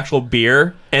pour him an actual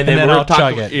beer, and then then we're I'll gonna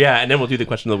talk. chug it. Yeah, and then we'll do the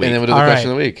question of the week. And then we'll do All the right.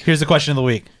 question of the week. Here's the question of the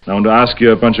week. I want to ask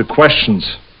you a bunch of questions,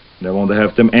 and I want to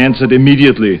have them answered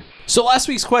immediately. So last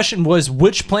week's question was,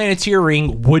 which Planeteer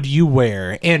ring would you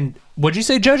wear? And what'd you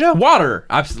say, JoJo? Water,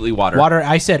 absolutely water. Water.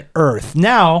 I said Earth.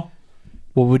 Now,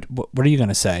 what are you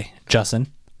gonna say, Justin?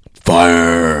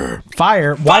 Fire.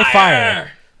 Fire. Why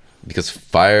fire? Because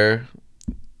fire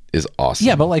is awesome.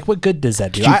 Yeah, but like, what good does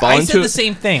that do? you fall I said into the it?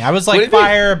 same thing. I was What do like you mean?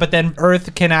 fire, but then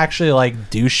Earth can actually like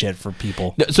do shit for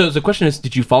people. So the question is,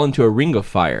 did you fall into a ring of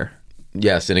fire?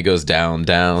 Yes, and it goes down,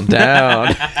 down,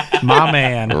 down. My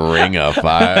man. Ring of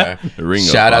Fire.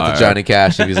 Shout out to Johnny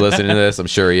Cash if he's listening to this. I'm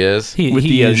sure he is. With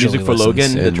the music for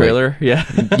Logan, the trailer. Yeah.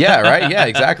 Yeah, right. Yeah,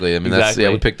 exactly. I mean, Exactly.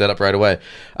 we picked that up right away.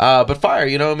 But fire,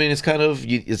 I mean, it's kind of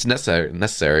it's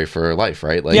necessary for life,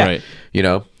 right? Like, Right.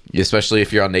 Especially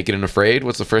if you're on Naked and Afraid.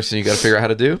 What's the first thing you got to figure out how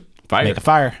to do? Fire. Make a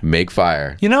fire. Make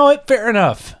fire. You know what? Fair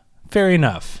enough. Fair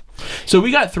enough. So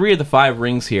we got 3 of the 5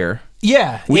 rings here.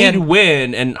 Yeah. We need to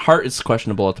win, and heart is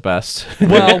questionable at the best.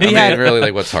 Well, we had really,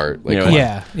 like, what's heart? Like, come on.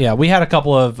 Yeah. We had a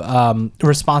couple of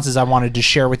responses I wanted to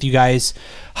share with you guys.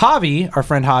 Javi, our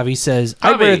friend Javi, says,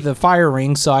 I wear the fire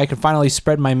ring so I can finally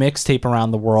spread my mixtape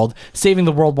around the world, saving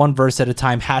the world one verse at a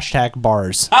time.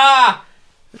 #bars.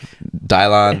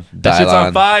 Dylon, That shit's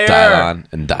on fire. Dylon,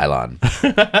 and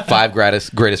Dylon. 5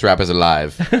 greatest rappers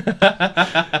alive.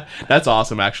 That's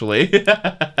awesome, actually.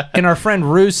 And our friend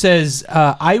Rue says,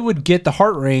 I would get the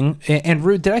heart ring. And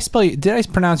Rue, did I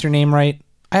pronounce your name right?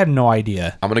 I have no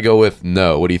idea. I'm gonna go with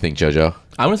no. What do you think, JoJo?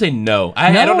 I'm going to say no.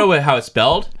 I don't know how it's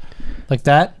spelled. Like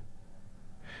that?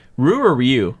 Rue or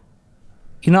Ryu?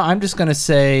 I'm just going to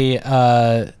say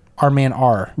our man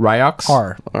R. Ryox?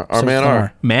 R. Our man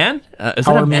R. Man? Is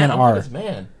Our that a man I R. think it's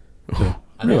man.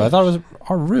 Rue. I thought it was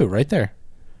our Rue right there.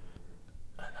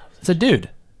 It's a dude.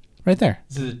 Right there.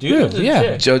 Is it a dude? Or is it a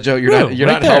Yeah. chick? JoJo, you're Rue,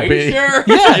 not right there. Are you helping. sure?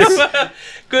 Yes.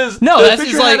 Because No, that's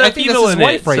his, like, I think that's his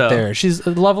wife right there. She's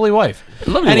a lovely wife.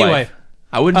 Anyway.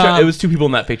 I wouldn't sure. It was 2 people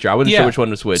in that picture. I wasn't sure which one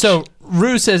was which. So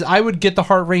Rue says, I would get the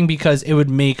heart ring because it would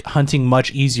make hunting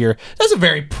much easier. That's a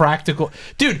very practical...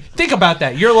 Dude, think about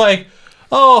that. You're like,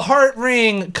 oh, heart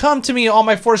ring, come to me, all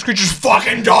my forest creatures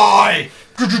fucking die!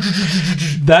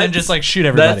 Then just like shoot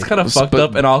everybody. That's kind of fucked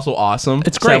up and also awesome.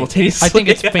 It's great. Simultaneously. I think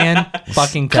it's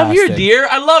fan-fucking-tastic. Come here, dear.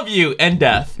 I love you. And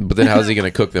death. But then how's he gonna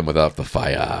cook them without the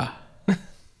fire?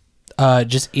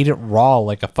 Just eat it raw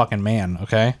like a fucking man,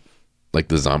 okay? Like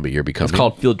the zombie you're becoming. It's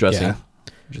called field dressing. Yeah.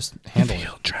 Just handle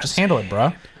it. Just handle it,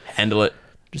 bro. Handle it.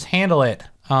 Just handle it.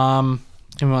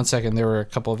 Give me 1 second. There were a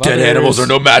couple of Dead others. animals are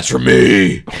no match for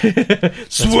me.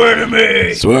 Swear to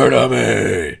me. Swear to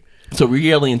me. So we're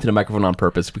yelling into the microphone on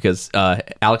purpose because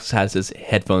Alex has his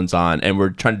headphones on and we're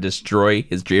trying to destroy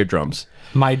his eardrums.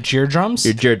 My eardrums?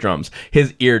 Your eardrums.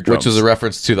 His eardrums. Which was a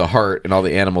reference to the heart and all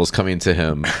the animals coming to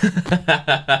him.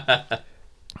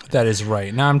 That is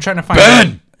right. Now I'm trying to find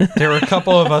Ben! There were a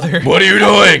couple of other... What are you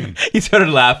doing? He started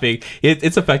laughing.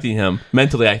 It's affecting him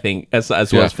mentally, I think, as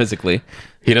well as physically.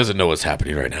 He doesn't know what's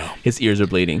happening right now. His ears are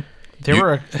bleeding. You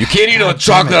can't eat all the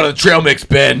chocolate out of the trail mix,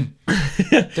 Ben.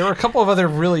 There were a couple of other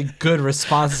really good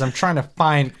responses. I'm trying to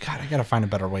find... God, I gotta find a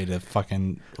better way to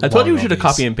fucking... I told you we log should have all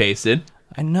these. copy and pasted.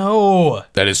 I know.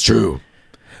 That is true.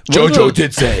 What JoJo are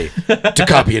did say to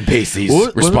copy and paste these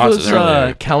What are responses those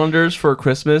earlier. calendars for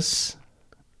Christmas?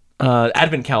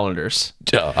 Advent calendars.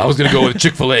 I was gonna go with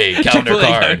Chick-fil-A calendar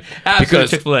Chick-fil-A card Absolute because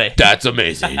Chick-fil-A. that's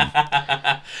amazing.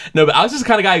 No, but I was just the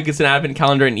kind of guy who gets an advent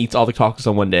calendar and eats all the chocolates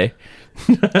on one day.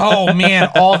 Oh, man,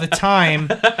 all the time.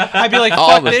 I'd be like, All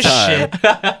fuck the this time. shit.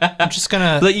 I'm just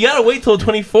gonna... But you gotta wait till the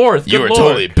 24th. You Good were Lord.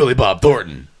 totally Billy Bob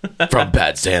Thornton from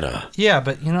Bad Santa. Yeah,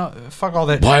 but, fuck all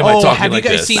that. Why am I talking have like you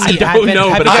guys this? seen I the don't advent... know,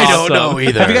 have but you I guys- don't know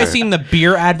either. Have you guys seen the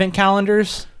beer advent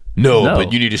calendars? No, No.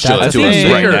 but you need to show it That's to us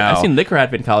amazing. right I've now. seen liquor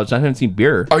advent calendars. I haven't seen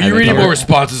beer. Are you advent reading more calendars.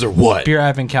 responses or what? Beer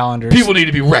advent calendars. People need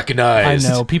to be I recognized.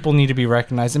 know. People need to be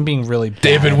recognized. I'm being really bad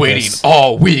They've been at waiting this.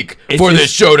 all week It's for just-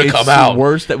 this show to come out. It's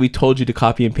worse that we told you to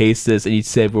copy and paste this, and you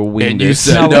said we're winging And you this.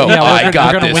 said, No, no, yeah, we're I gonna-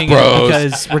 got we're gonna this, wing it bros.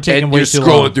 because we're taking and way you're too scrolling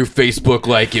long. through Facebook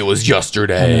like it was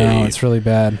yesterday. No, it's really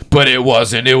bad. But it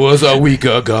wasn't. It was a week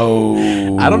ago.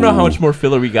 I don't know how much more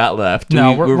filler we got left.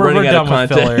 No, we're running out done of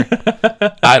with content.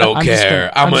 filler. I don't I'm just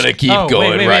care. gonna- I'm going to keep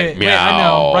going wait, right meow. I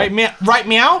know. Right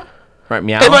meow? Right,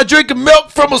 meow. Am I drinking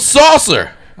milk from a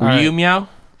saucer? Were you meow?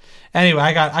 Anyway,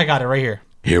 I got it right here.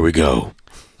 Here we go.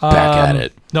 Back at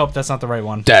it. Nope, that's not the right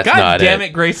one. That's God not damn it.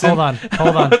 it, Grayson. Hold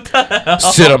on.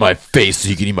 Sit on my face so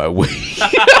you can eat my weight.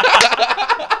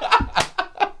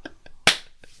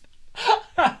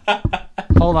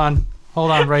 Hold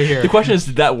on, right here. The question is,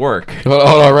 did that work? Hold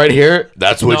on, right here.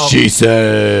 That's what No. she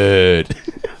said.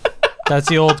 That's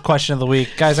the old question of the week.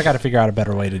 Guys, I got to figure out a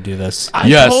better way to do this. told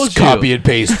Yes, you. copy and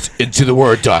paste into the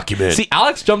Word document. See,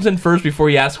 Alex jumps in first before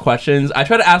he asks questions. I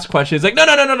try to ask questions. Like, no,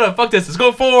 fuck this. Let's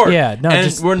go forward. Yeah, no, and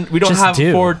just- we don't just have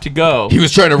do. forward to go. He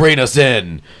was trying to rein us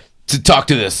in to talk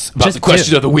to this about Just the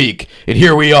question do. of the week. And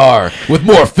here we are with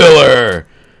more filler.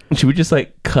 Should we just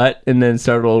like cut and then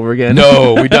start all over again?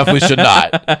 No, we definitely should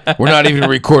not. We're not even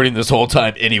recording this whole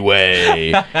time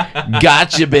anyway.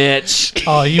 Gotcha, bitch.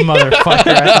 Oh, you motherfucker.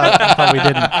 I thought we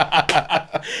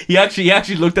didn't. He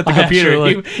actually looked at the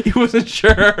computer. He wasn't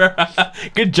sure.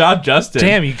 Good job, Justin.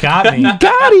 Damn, you got me.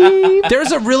 Got him.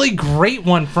 There's a really great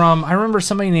one from, I remember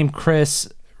somebody named Chris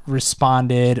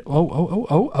responded, face.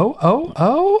 Oh.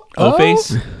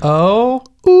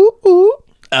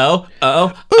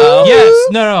 Oh.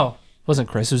 Yes. No. It wasn't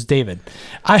Chris. It was David.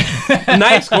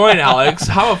 Nice going, Alex.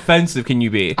 How offensive can you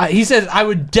be? He says, I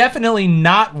would definitely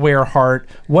not wear heart.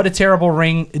 What a terrible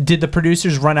ring. Did the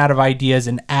producers run out of ideas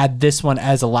and add this one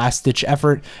as a last-ditch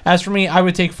effort? As for me, I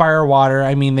would take fire or water.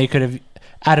 I mean, they could have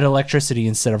added electricity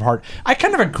instead of heart. I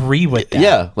kind of agree with that.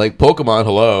 Yeah, like Pokemon,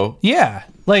 hello. Yeah.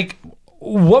 Like,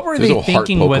 what were There's they no heart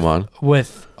thinking Pokemon.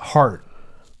 with heart?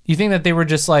 You think that they were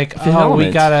just like, The we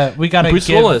Element. gotta Bruce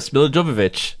give, Willis, Mila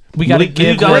Jovovich. we gotta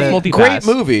give Great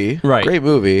movie. Right. Great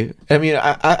movie. I mean,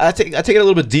 I take it a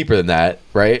little bit deeper than that,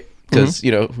 right? Because,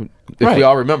 you know, if we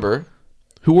all remember,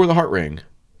 who wore the heart ring?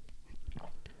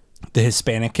 the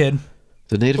Hispanic kid.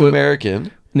 The Native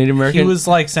American. Native American. He was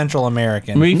like Central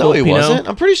American. Maybe No, he Filipino. wasn't.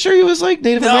 I'm pretty sure he was like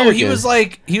Native No, American.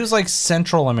 he was like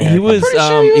Central American. He was. pretty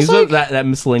sure he He was was like- that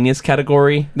miscellaneous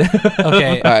category.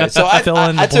 Okay. All right, so Fill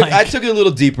in the I blank. took it a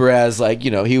little deeper as like,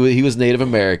 you know, he was Native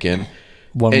American.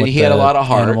 One And with he had a the lot of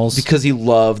heart animals. because he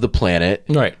loved the planet.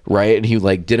 Right. Right. And he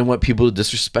like didn't want people to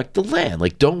disrespect the land.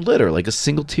 Like, don't litter. Like a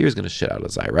single tear is gonna shit out of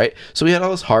his eye, right? So he had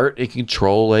all his heart and he could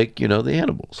control, like, you know, the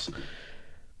animals.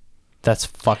 That's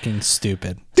fucking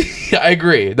stupid. I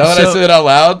agree. Now that I So, say it out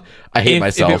loud, I hate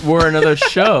myself. If it were another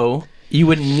show, you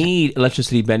wouldn't need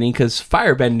electricity bending because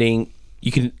fire bending,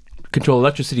 you can control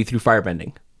electricity through fire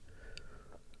bending.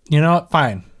 You know what?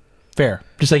 Fine. Fair.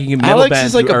 Just like you can metal Alex bend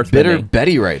is like through a earth bitter bending.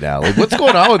 Betty right now. Like, what's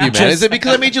going on with you, man? Is it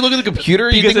because I made you look at the computer?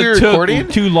 You Because think we were it took recording?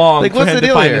 too long Like, for what's him the to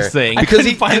deal find here? this thing. Because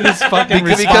he Find this fucking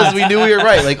because we knew we were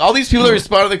right. Like, all these people that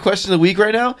responded to the question of the week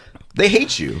right now, they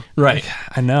hate you. Right.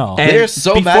 I know. And They're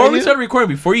so mad before at we you. started recording,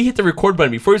 before you hit the record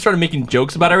button, before we started making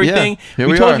jokes about everything, here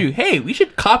we we told are. you, hey, we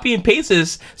should copy and paste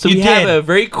this so You we have did. a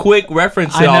very quick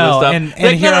reference to I all know, this stuff. and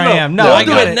Like, here I am. No, we'll I do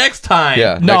got it it. next time.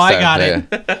 Yeah. No, next I time. got Yeah, it.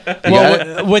 yeah. You got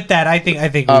it? With that, I think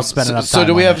we've spent enough time. So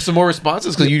do we on have it. some more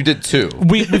responses? Because you did two.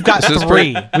 We've got This is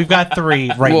three. pretty- We've got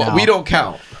three right Well, now. we don't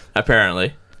count.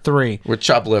 Apparently. Three. We're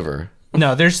chopped liver.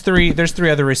 No, there's three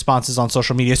other responses on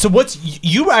social media. So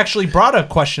you actually brought a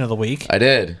question of the week. I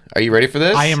did. Are you ready for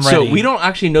this? I am ready. So we don't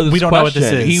actually know this We don't know what question.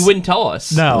 this is. He wouldn't tell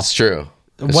us. No. It's true.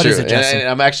 It's What true. is it, Justin? And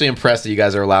I'm actually impressed that you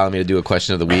guys are allowing me to do a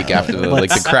question of the week after the, like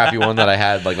the crappy one that I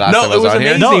had like last time I No, it was was on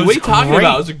here. amazing. No, it what was are you talking great.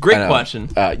 about? It was a great I know. question.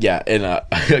 Yeah,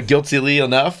 and guiltily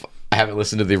enough, I haven't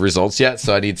listened to the results yet,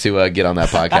 so I need to get on that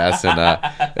podcast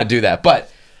and do that.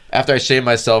 But after I shame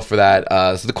myself for that,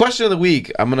 so the question of the week,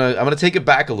 I'm gonna take it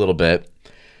back a little bit,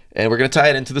 and we're gonna tie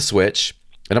it into the Switch,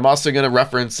 and I'm also gonna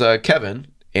reference Kevin,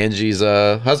 Angie's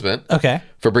husband, Okay.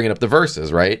 for bringing up the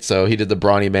verses, right? So he did the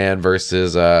Brawny Man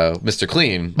versus Mr.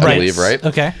 Clean, I believe, right?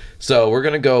 Okay. So we're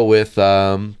gonna go with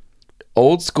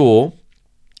old school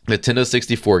Nintendo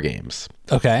 64 games.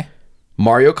 Okay.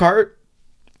 Mario Kart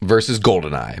versus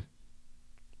GoldenEye.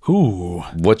 Ooh.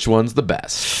 Which one's the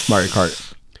best? Mario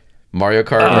Kart. Mario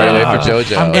Kart right away for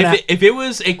JoJo. I'm gonna- If it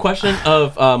was a question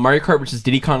of Mario Kart versus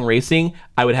Diddy Kong Racing,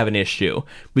 I would have an issue.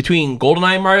 Between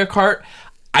GoldenEye and Mario Kart,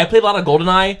 I played a lot of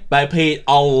GoldenEye, but I played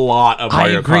a lot of I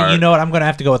Mario agree. Kart. You know what? I'm going to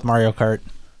have to go with Mario Kart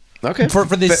Okay. for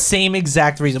the same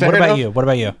exact reason. fair What about enough. you? What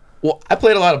about you? Well, I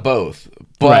played a lot of both,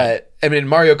 but Right. I mean,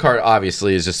 Mario Kart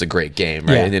obviously is just a great game,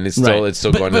 right? Yeah. And then it's still Right.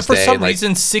 going But to for stay. some and, like,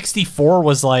 reason, 64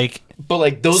 was like but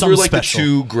like those something were like special. the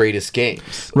two greatest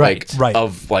games, Right, like, right.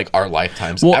 of like our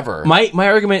lifetimes Well, ever. My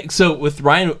argument. So with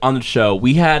Ryan on the show,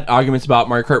 we had arguments about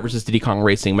Mario Kart versus Diddy Kong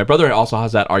Racing. My brother also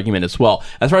has that argument as well.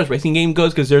 As far as racing game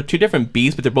goes, because they're two different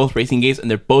beasts, but they're both racing games and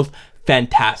they're both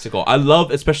fantastical. I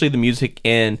love especially the music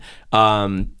in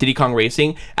Diddy Kong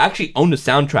Racing. I actually own the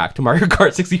soundtrack to Mario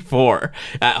Kart 64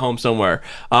 at home somewhere.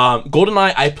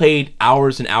 GoldenEye, I played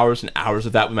hours and hours and hours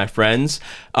of that with my friends.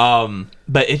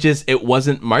 But it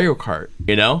wasn't Mario Kart,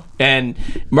 you know? And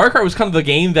Mario Kart was kind of the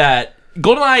game that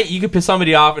GoldenEye, you could piss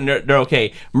somebody off and they're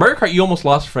okay. Mario Kart, you almost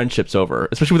lost friendships over,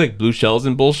 especially with like blue shells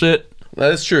and bullshit.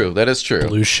 That is true. That is true.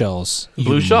 blue shells. You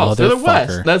Blue shells, they're the motherfucker.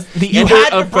 West. That's the You end had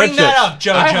to of bring that friendships.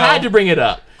 up, JoJo. I had to bring it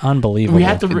up. Unbelievable. We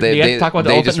had to. We had to talk about the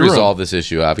they elephant just in the room. resolved this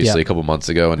issue obviously Yeah. a couple months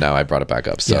ago, and now I brought it back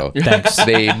up. So Thanks.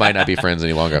 they might not be friends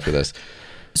any longer after this.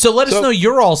 So let us So- know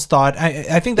your all's thought.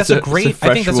 I think that's a great. It's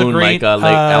I think that's a wound great.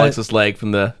 like Alex's leg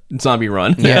from the zombie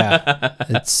run. Yeah,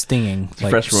 it's stinging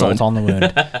like fresh salt wound. on the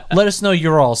wound. Let us know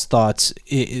your all's thoughts.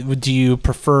 Do you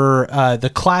prefer the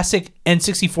classic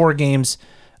N64 games?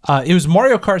 It was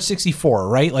Mario Kart 64,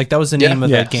 right? Like that was the Yeah. name of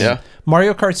Yeah. that game. Yeah.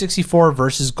 Mario Kart 64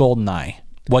 versus GoldenEye.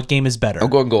 What game is better? I'm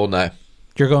going GoldenEye.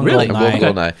 You're going Really? Goldeneye. I'm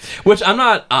going GoldenEye. Which I'm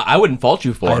not. I wouldn't fault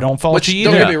you for. I don't fault Which, you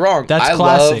don't either. get me wrong, That's I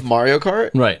classic. love Mario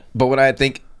Kart. Right. But when I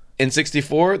think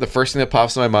N64, the first thing that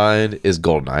pops in my mind is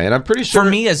GoldenEye, and I'm pretty sure For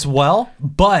me as well,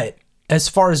 but as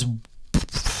far as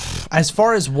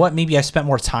what maybe I spent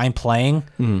more time playing,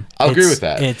 I'll agree with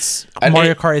that. It's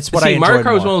Mario Kart. It's what I See, enjoyed Mario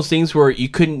Kart was more. one of those things where you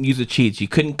couldldn't use the cheats. You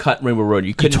couldn't cut Rainbow Road.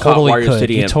 You couldn't totally cut Wario could.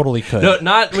 City. You and- totally could. No,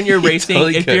 not when you're racing.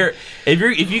 totally if could.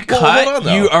 you Well, cut, hold on,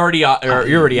 though. you already out. Or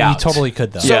you're already out. You totally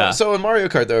could though. So, Yeah. so in Mario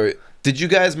Kart though, did you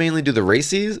guys mainly do the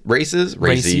races? Races.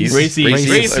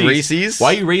 Races.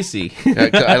 Why are you racy?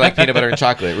 I like peanut butter and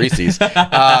chocolate. Reese's.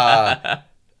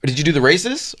 Did you do the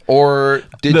races or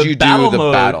did you do the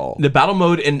mode, battle? The battle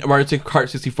mode in Mario Kart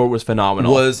 64 was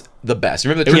phenomenal. Was the best.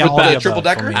 Remember the Yeah, triple, all the the triple above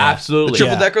decker? for me. Absolutely. The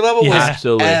triple Yeah. decker level was Yeah.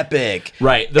 Absolutely. epic.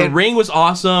 Right. The And- ring was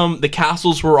awesome. The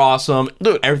castles were awesome.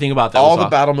 Dude, everything about that all was the awesome.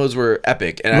 battle modes were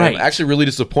epic, and Right. I'm actually really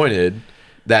disappointed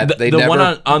that they the never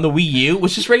one on the Wii U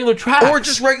was just regular tracks. or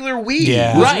just regular Wii.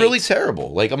 Yeah. It was Right. really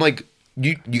terrible. Like I'm like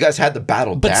you guys had the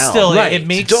battle But down. still, Right. it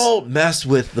makes Don't mess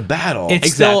with the battle. it's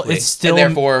Exactly. still and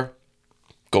therefore,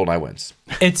 GoldenEye wins.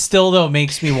 it still though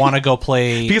makes me want to go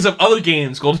play. because of other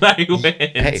games, GoldenEye wins.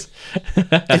 Hey,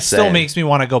 It still makes me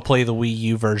want to go play the Wii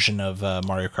U version of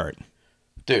Mario Kart.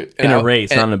 dude In a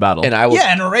race, not in a battle. And I will,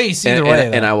 Yeah, in a race either and,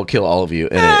 way. and I will kill all of you.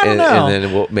 And, I don't and, know. and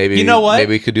then we'll maybe You know what?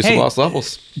 Maybe we could do some Hey, lost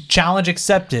levels. Challenge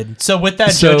accepted. So with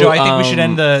that, So, Jojo, I think we should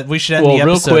end the well, the real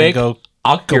episode quick, and go.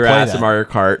 I'll kick go your play ass that. at Mario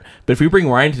Kart. But if we bring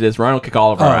Ryan to this, Ryan will kick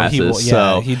all of our asses. he will. Yeah,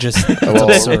 so he just. It's Well,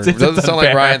 absurd. it doesn't sound like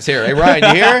unfair. Ryan's here. Hey, Ryan, you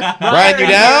here? Ryan, you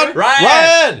down?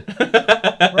 Ryan!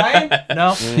 Ryan! Ryan?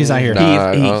 No, he's not here. No.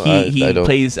 he I don't-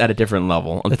 plays at a different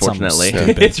level, unfortunately.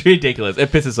 stupid. It's ridiculous.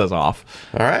 It pisses us off.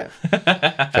 All right.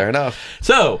 Fair enough.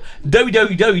 So,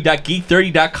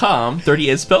 www.geek30.com, 30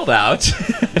 is spelled out,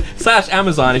 /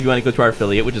 Amazon if you want to go to our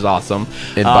affiliate, which is awesome.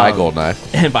 And buy GoldenEye.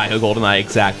 And buy a GoldenEye,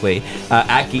 exactly.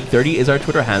 At Geek30 is our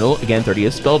Twitter handle. Again, 30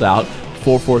 is spelled out.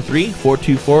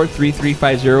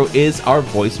 443-424-3350 is our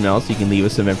voicemail, so you can leave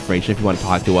us some information if you want to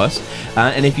talk to us.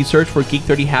 And if you search for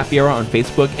Geek30 Happy Hour on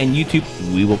Facebook and YouTube,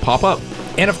 we will pop up.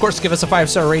 And of course, give us a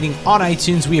 5-star rating on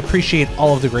iTunes. We appreciate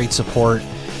all of the great support.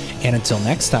 And until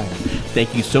next time,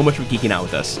 Thank you so much for geeking out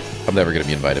with us. I'm never going to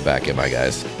be invited back, am I,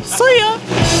 guys? see ya.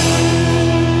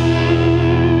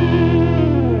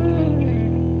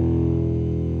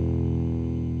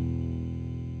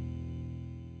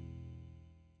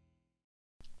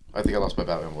 I think I lost my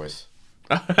Batman voice.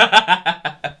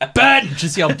 Bad.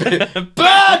 Just yell. Bad. All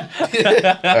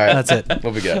right. That's it.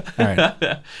 What we got? All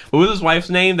right. What was his wife's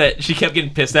name that she kept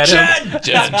getting pissed at him? It's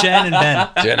Jen and Ben.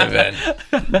 Jen and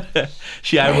Ben.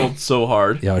 She eye rolled so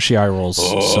hard. Yo, she eye rolls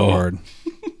so hard.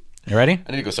 You ready?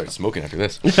 I need to go start smoking after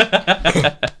this. Look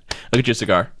at your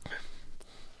cigar.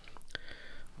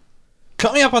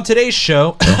 Coming up on today's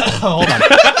show. Hold on.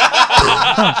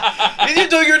 You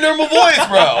do your normal voice,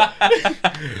 bro.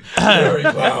 Harry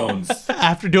Clowns.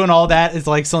 After doing all that, it's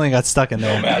like something got stuck in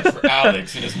there. Match for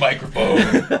Alex and his microphone.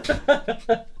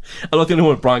 I looked at him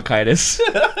with bronchitis.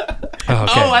 Okay.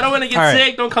 Oh, I don't want to get All right.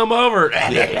 sick. Don't come over.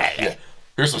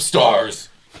 Here's some stars.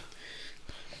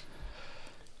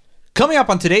 Coming up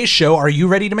on today's show, are you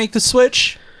ready to make the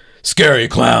switch? Scary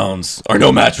clowns are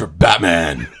no match for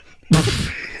Batman.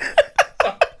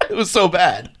 It was so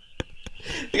bad.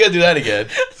 You gotta do that again.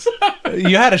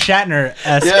 You had a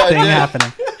Shatner-esque Yeah, I thing did.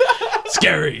 happening.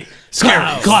 Scary.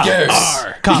 Scary clowns.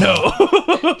 Scares. Comma.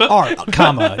 R,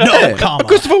 comma. No, comma.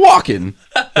 Christopher Walken.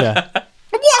 Yeah.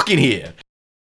 I'm walking here.